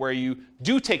would be where you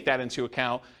do take that into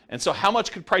account. And so how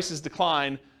much could prices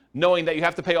decline knowing that you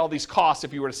have to pay all these costs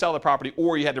if you were to sell the property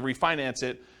or you had to refinance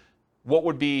it? What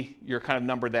would be your kind of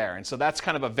number there? And so that's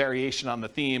kind of a variation on the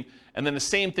theme. And then the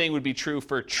same thing would be true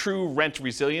for true rent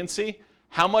resiliency.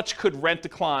 How much could rent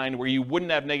decline where you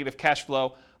wouldn't have negative cash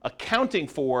flow, accounting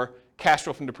for cash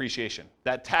flow from depreciation,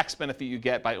 that tax benefit you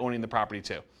get by owning the property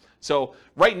too. So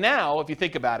right now, if you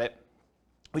think about it,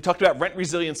 we talked about rent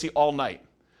resiliency all night.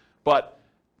 But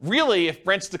really, if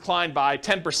rents declined by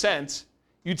 10%,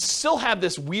 you'd still have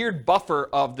this weird buffer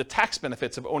of the tax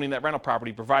benefits of owning that rental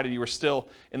property, provided you were still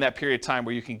in that period of time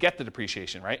where you can get the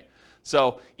depreciation, right?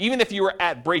 So even if you were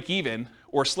at break even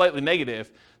or slightly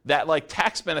negative, that like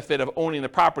tax benefit of owning the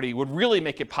property would really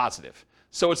make it positive.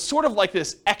 So it's sort of like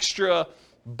this extra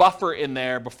buffer in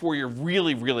there before you're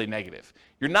really, really negative.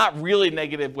 You're not really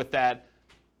negative with that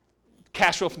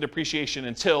cash flow from depreciation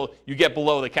until you get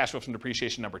below the cash flow from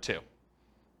depreciation number 2. Does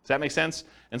that make sense?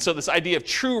 And so this idea of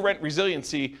true rent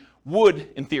resiliency would,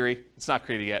 in theory, it's not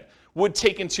created yet, would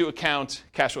take into account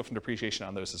cash flow from depreciation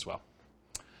on those as well.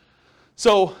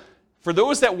 So for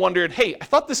those that wondered, hey, I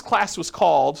thought this class was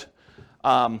called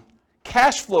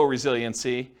cash flow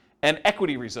resiliency and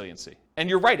equity resiliency. And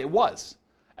you're right, it was.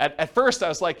 At first, I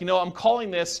was like, I'm calling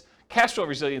this cash flow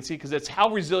resiliency because it's how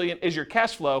resilient is your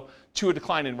cash flow to a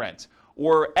decline in rent.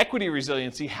 Or equity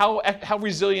resiliency, how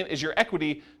resilient is your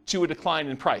equity to a decline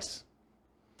in price.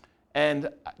 And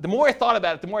the more I thought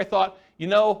about it, the more I thought,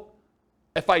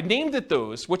 if I named it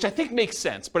those, which I think makes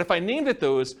sense, but if I named it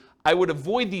those, I would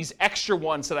avoid these extra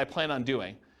ones that I plan on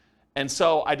doing. And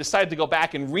so I decided to go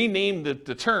back and rename the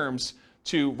terms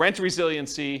to rent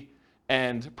resiliency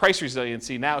and price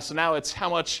resiliency now. So now it's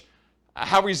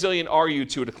how resilient are you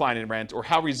to a decline in rent, or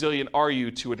how resilient are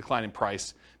you to a decline in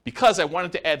price? Because I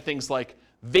wanted to add things like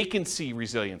vacancy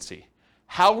resiliency.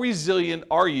 How resilient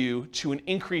are you to an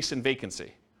increase in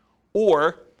vacancy?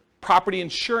 Or property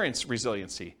insurance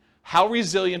resiliency. How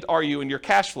resilient are you in your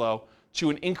cash flow to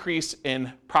an increase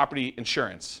in property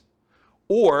insurance?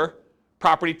 Or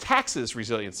property taxes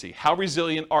resiliency. How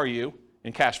resilient are you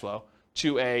in cash flow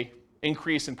to an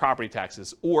increase in property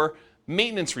taxes? Or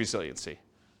maintenance resiliency.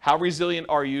 How resilient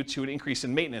are you to an increase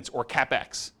in maintenance or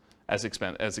CapEx as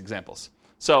examples?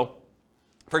 So,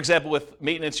 for example, with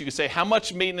maintenance, you could say, how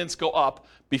much maintenance go up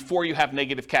before you have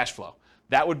negative cash flow?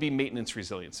 That would be maintenance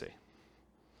resiliency.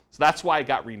 So that's why it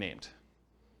got renamed.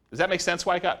 Does that make sense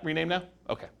why it got renamed now?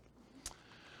 Okay.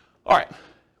 All right.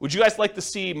 Would you guys like to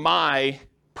see my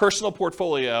personal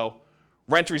portfolio,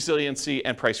 rent resiliency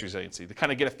and price resiliency, to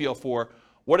kind of get a feel for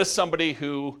what is somebody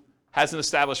who has an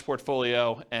established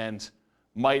portfolio and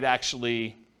might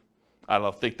actually,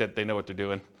 think that they know what they're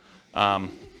doing,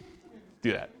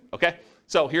 do that, okay?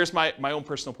 So here's my own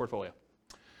personal portfolio.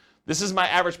 This is my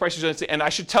average price resiliency, and I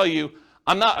should tell you,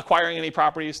 I'm not acquiring any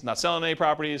properties, not selling any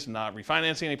properties, not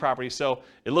refinancing any properties, so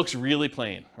it looks really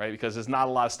plain, right? Because there's not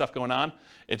a lot of stuff going on.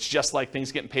 It's just like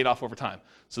things getting paid off over time.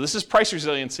 So this is price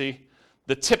resiliency.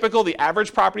 The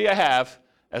average property I have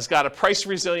has got a price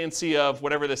resiliency of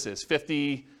whatever this is,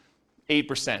 58%,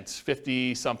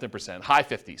 50-something percent, high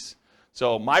 50s.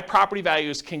 So my property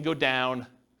values can go down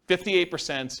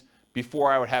 58%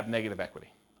 before I would have negative equity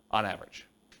on average.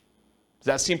 Does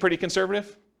that seem pretty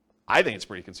conservative? I think it's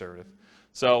pretty conservative.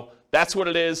 So that's what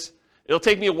it is. It'll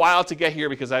take me a while to get here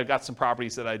because I've got some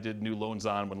properties that I did new loans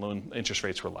on when loan interest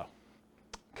rates were low.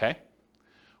 Okay?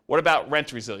 What about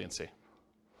rent resiliency?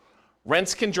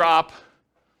 Rents can drop,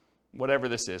 whatever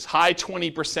this is, high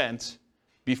 20%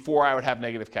 before I would have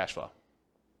negative cash flow.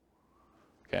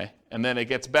 Okay? And then it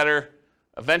gets better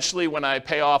eventually when I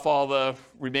pay off all the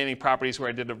remaining properties where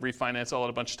I did a refinance all at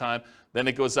a bunch of time. Then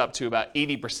it goes up to about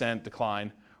 80%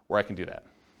 decline where I can do that.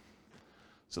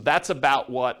 So that's about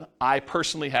what I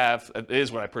personally have, it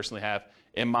is what I personally have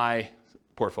in my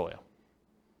portfolio.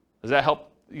 Does that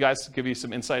help you guys, give you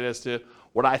some insight as to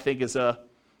what I think is a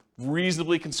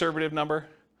reasonably conservative number?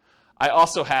 I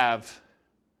also have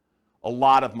a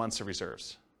lot of months of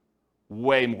reserves,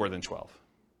 way more than 12.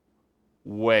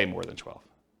 Way more than 12.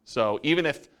 So even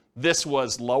if this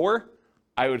was lower,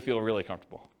 I would feel really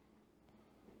comfortable.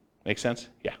 Make sense?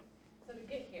 Yeah. So to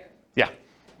get here, Yeah.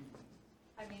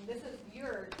 I mean, this is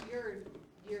your years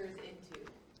into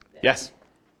this. Yes.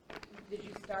 Did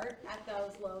you start at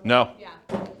those low? No. Yeah.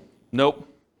 Nope.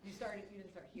 You didn't start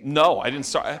here. No, I didn't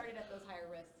start. You started at those higher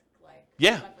risk, like.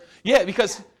 Yeah. leverage. Yeah,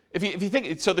 because if you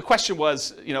think, so the question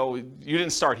was, you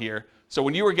didn't start here. So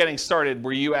when you were getting started,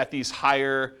 were you at these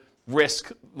higher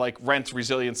risk, like rent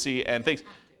resiliency and things?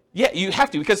 Yeah, you have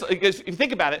to, because if you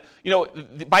think about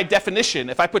it, by definition,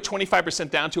 if I put 25%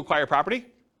 down to acquire property,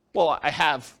 well, I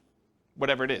have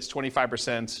whatever it is,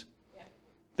 25%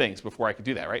 things before I could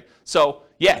do that, right? So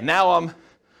yeah, now I'm,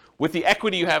 with the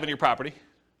equity you have in your property,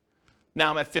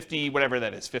 now I'm at 50, whatever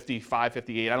that is, 55,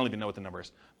 58, I don't even know what the number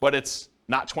is, but it's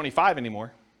not 25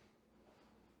 anymore,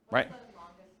 right? What's the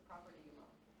longest property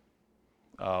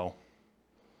you own? Oh,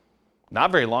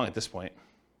 not very long at this point.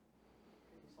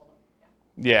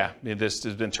 Yeah, this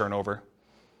has been turnover.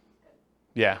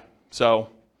 Yeah, so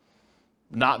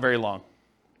not very long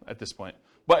at this point.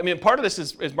 But I mean, part of this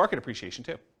is market appreciation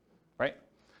too, right?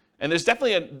 And there's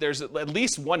definitely there's at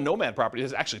least one nomad property.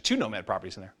 There's actually 2 nomad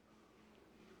properties in there.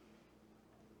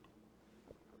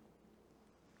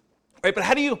 Right, but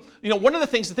how do you one of the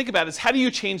things to think about is how do you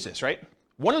change this, right?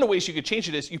 One of the ways you could change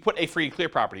it is you put a free and clear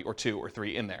property or 2 or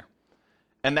 3 in there.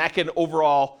 And that can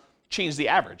overall change the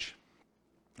average,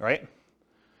 right?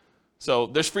 So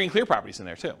there's free and clear properties in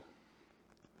there too.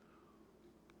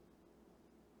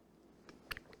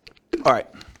 All right.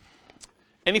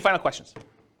 Any final questions?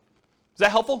 Is that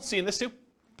helpful, seeing this too?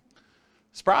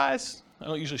 Surprise. I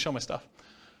don't usually show my stuff.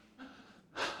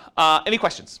 Any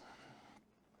questions?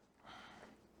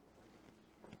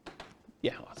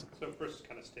 Yeah, awesome. So first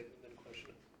kind of statement, then question.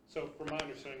 So from my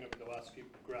understanding of the last few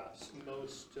graphs,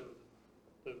 most of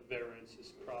the variance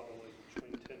is probably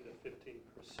between 10 to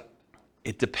 15%.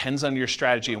 It depends on your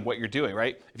strategy and what you're doing,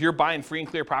 right? If you're buying free and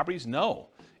clear properties, no.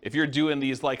 If you're doing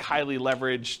these like highly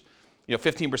leveraged,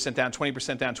 15% down,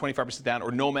 20% down, 25% down,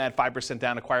 or Nomad 5%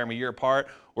 down, acquire them a year apart,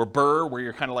 or Burr, where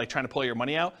you're kind of like trying to pull your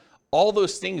money out, all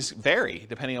those things vary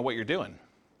depending on what you're doing.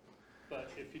 But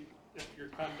if you're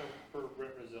kind of for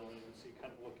rent resiliency,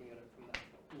 kind of looking at it from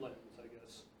that lens, I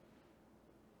guess.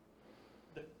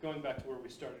 Going back to where we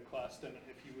started class, then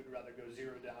if you would rather go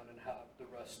 0 down and have the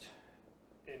rest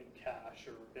in cash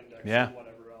or index or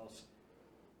whatever else.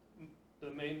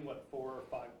 The main, 4 or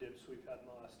 5 dips we've had in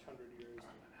the last 100 years,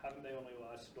 haven't they only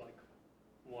lasted like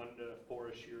 1 to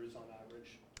 4-ish years on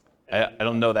average? I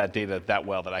don't know that data that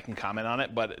well that I can comment on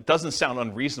it, but it doesn't sound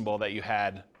unreasonable that you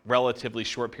had relatively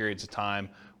short periods of time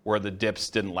where the dips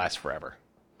didn't last forever.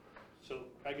 So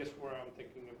I guess where I'm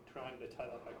thinking of trying to tie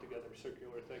that back together,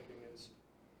 circular thinking, is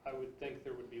I would think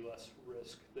there would be less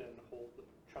risk than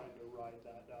trying to ride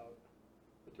that out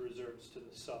with the reserves to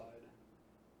the side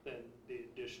than the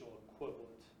additional equivalent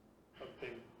of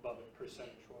being above it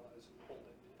percentage-wise and holding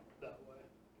it that way.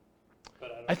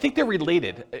 But I think they're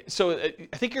related. So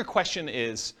I think your question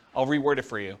is, I'll reword it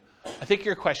for you. I think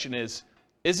your question is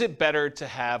it better to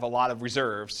have a lot of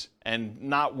reserves and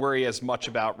not worry as much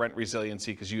about rent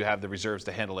resiliency because you have the reserves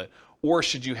to handle it? Or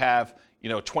should you have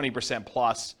 20%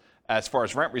 plus as far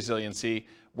as rent resiliency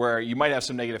where you might have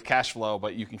some negative cash flow,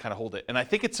 but you can kind of hold it? And I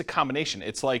think it's a combination.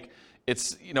 It's like,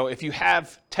 if you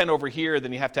have 10 over here,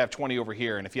 then you have to have 20 over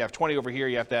here. And if you have 20 over here,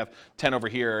 you have to have 10 over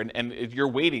here. And you're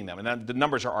weighting them. And then the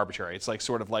numbers are arbitrary. It's like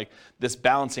sort of like this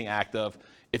balancing act of,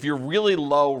 if you're really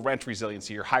low rent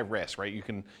resiliency, you're high risk, right? You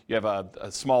have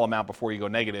a small amount before you go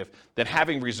negative, then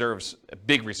having reserves,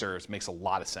 big reserves, makes a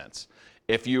lot of sense.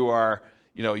 If you are,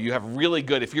 you have really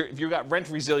good, if you've got rent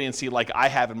resiliency like I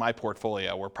have in my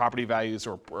portfolio, where property values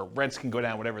or rents can go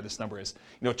down, whatever this number is,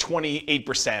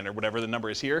 28% or whatever the number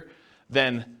is here,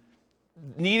 then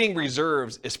needing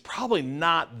reserves is probably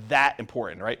not that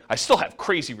important, right? I still have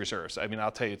crazy reserves. I mean,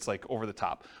 I'll tell you, it's like over the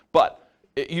top. But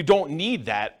you don't need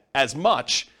that as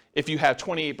much if you have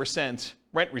 28%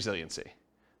 rent resiliency.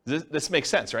 This makes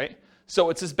sense, right? So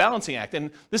it's this balancing act.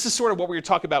 And this is sort of what we were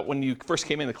talking about when you first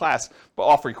came into class, but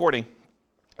off recording,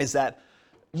 is that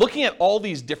looking at all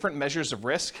these different measures of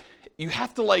risk, you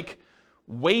have to like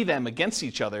weigh them against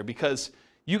each other, because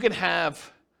you can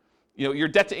have, your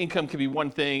debt to income can be one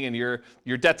thing, and your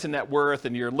debt to net worth,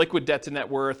 and your liquid debt to net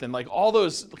worth, and like all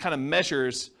those kind of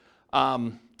measures,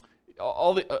 debt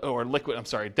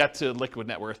to liquid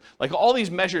net worth, like all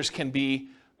these measures can be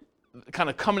kind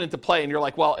of coming into play, and you're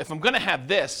like, well, if I'm going to have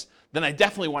this, then I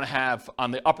definitely want to have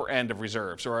on the upper end of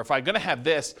reserves. Or if I'm going to have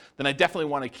this, then I definitely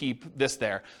want to keep this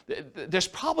there. There's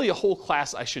probably a whole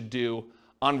class I should do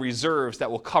on reserves that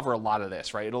will cover a lot of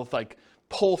this, right? It'll like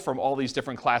pull from all these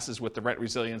different classes with the rent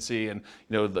resiliency and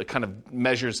the kind of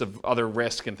measures of other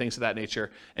risk and things of that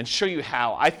nature, and show you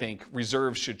how I think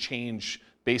reserves should change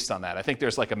based on that. I think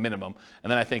there's like a minimum,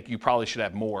 and then I think you probably should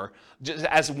have more. Just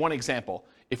as one example,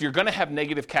 if you're going to have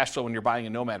negative cash flow when you're buying a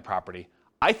nomad property,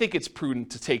 I think it's prudent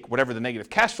to take whatever the negative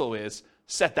cash flow is,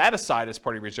 set that aside as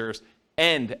part of your reserves,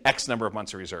 and X number of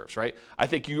months of reserves, right? I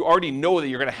think you already know that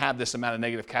you're going to have this amount of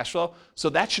negative cash flow, so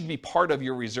that should be part of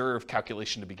your reserve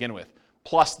calculation to begin with,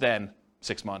 plus then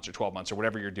 6 months or 12 months or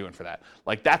whatever you're doing for that.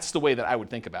 Like, that's the way that I would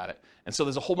think about it. And so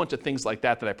there's a whole bunch of things like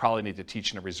that I probably need to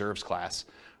teach in a reserves class,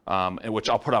 and which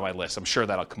I'll put on my list. I'm sure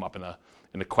that'll come up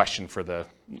in a question for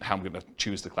how I'm going to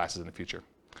choose the classes in the future.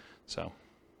 So,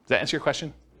 does that answer your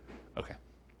question? Okay.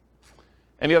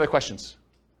 Any other questions?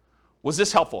 Was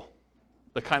this helpful?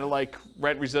 The kind of like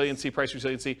rent resiliency, price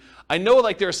resiliency. I know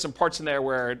like there's some parts in there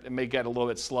where it may get a little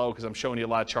bit slow because I'm showing you a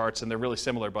lot of charts and they're really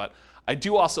similar, but I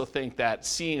do also think that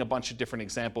seeing a bunch of different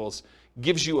examples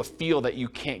gives you a feel that you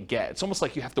can't get. It's almost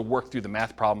like you have to work through the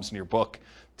math problems in your book,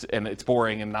 and it's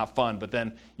boring and not fun, but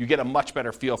then you get a much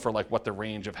better feel for like what the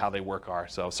range of how they work are.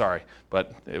 So sorry,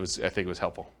 but I think it was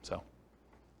helpful. So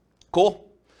cool.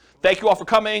 Thank you all for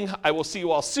coming. I will see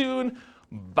you all soon.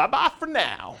 Bye-bye for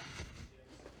now.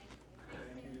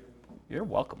 You're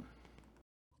welcome.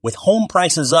 With home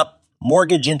prices up,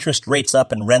 mortgage interest rates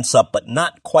up, and rents up, but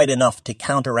not quite enough to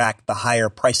counteract the higher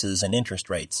prices and interest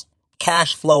rates,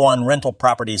 cash flow on rental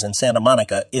properties in Santa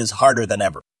Monica is harder than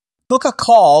ever. Book a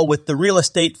call with the Real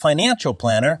Estate Financial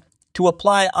Planner to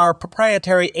apply our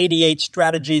proprietary 88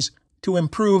 strategies to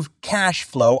improve cash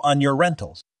flow on your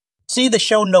rentals. See the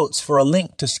show notes for a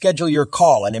link to schedule your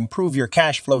call and improve your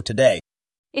cash flow today.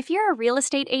 If you're a real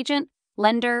estate agent,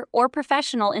 lender, or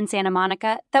professional in Santa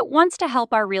Monica that wants to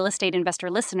help our real estate investor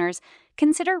listeners,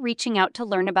 consider reaching out to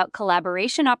learn about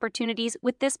collaboration opportunities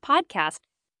with this podcast.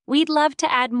 We'd love to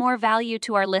add more value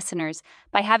to our listeners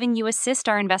by having you assist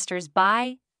our investors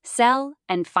buy, sell,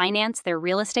 and finance their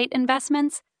real estate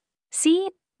investments.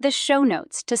 See the show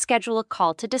notes to schedule a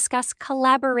call to discuss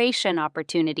collaboration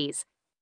opportunities.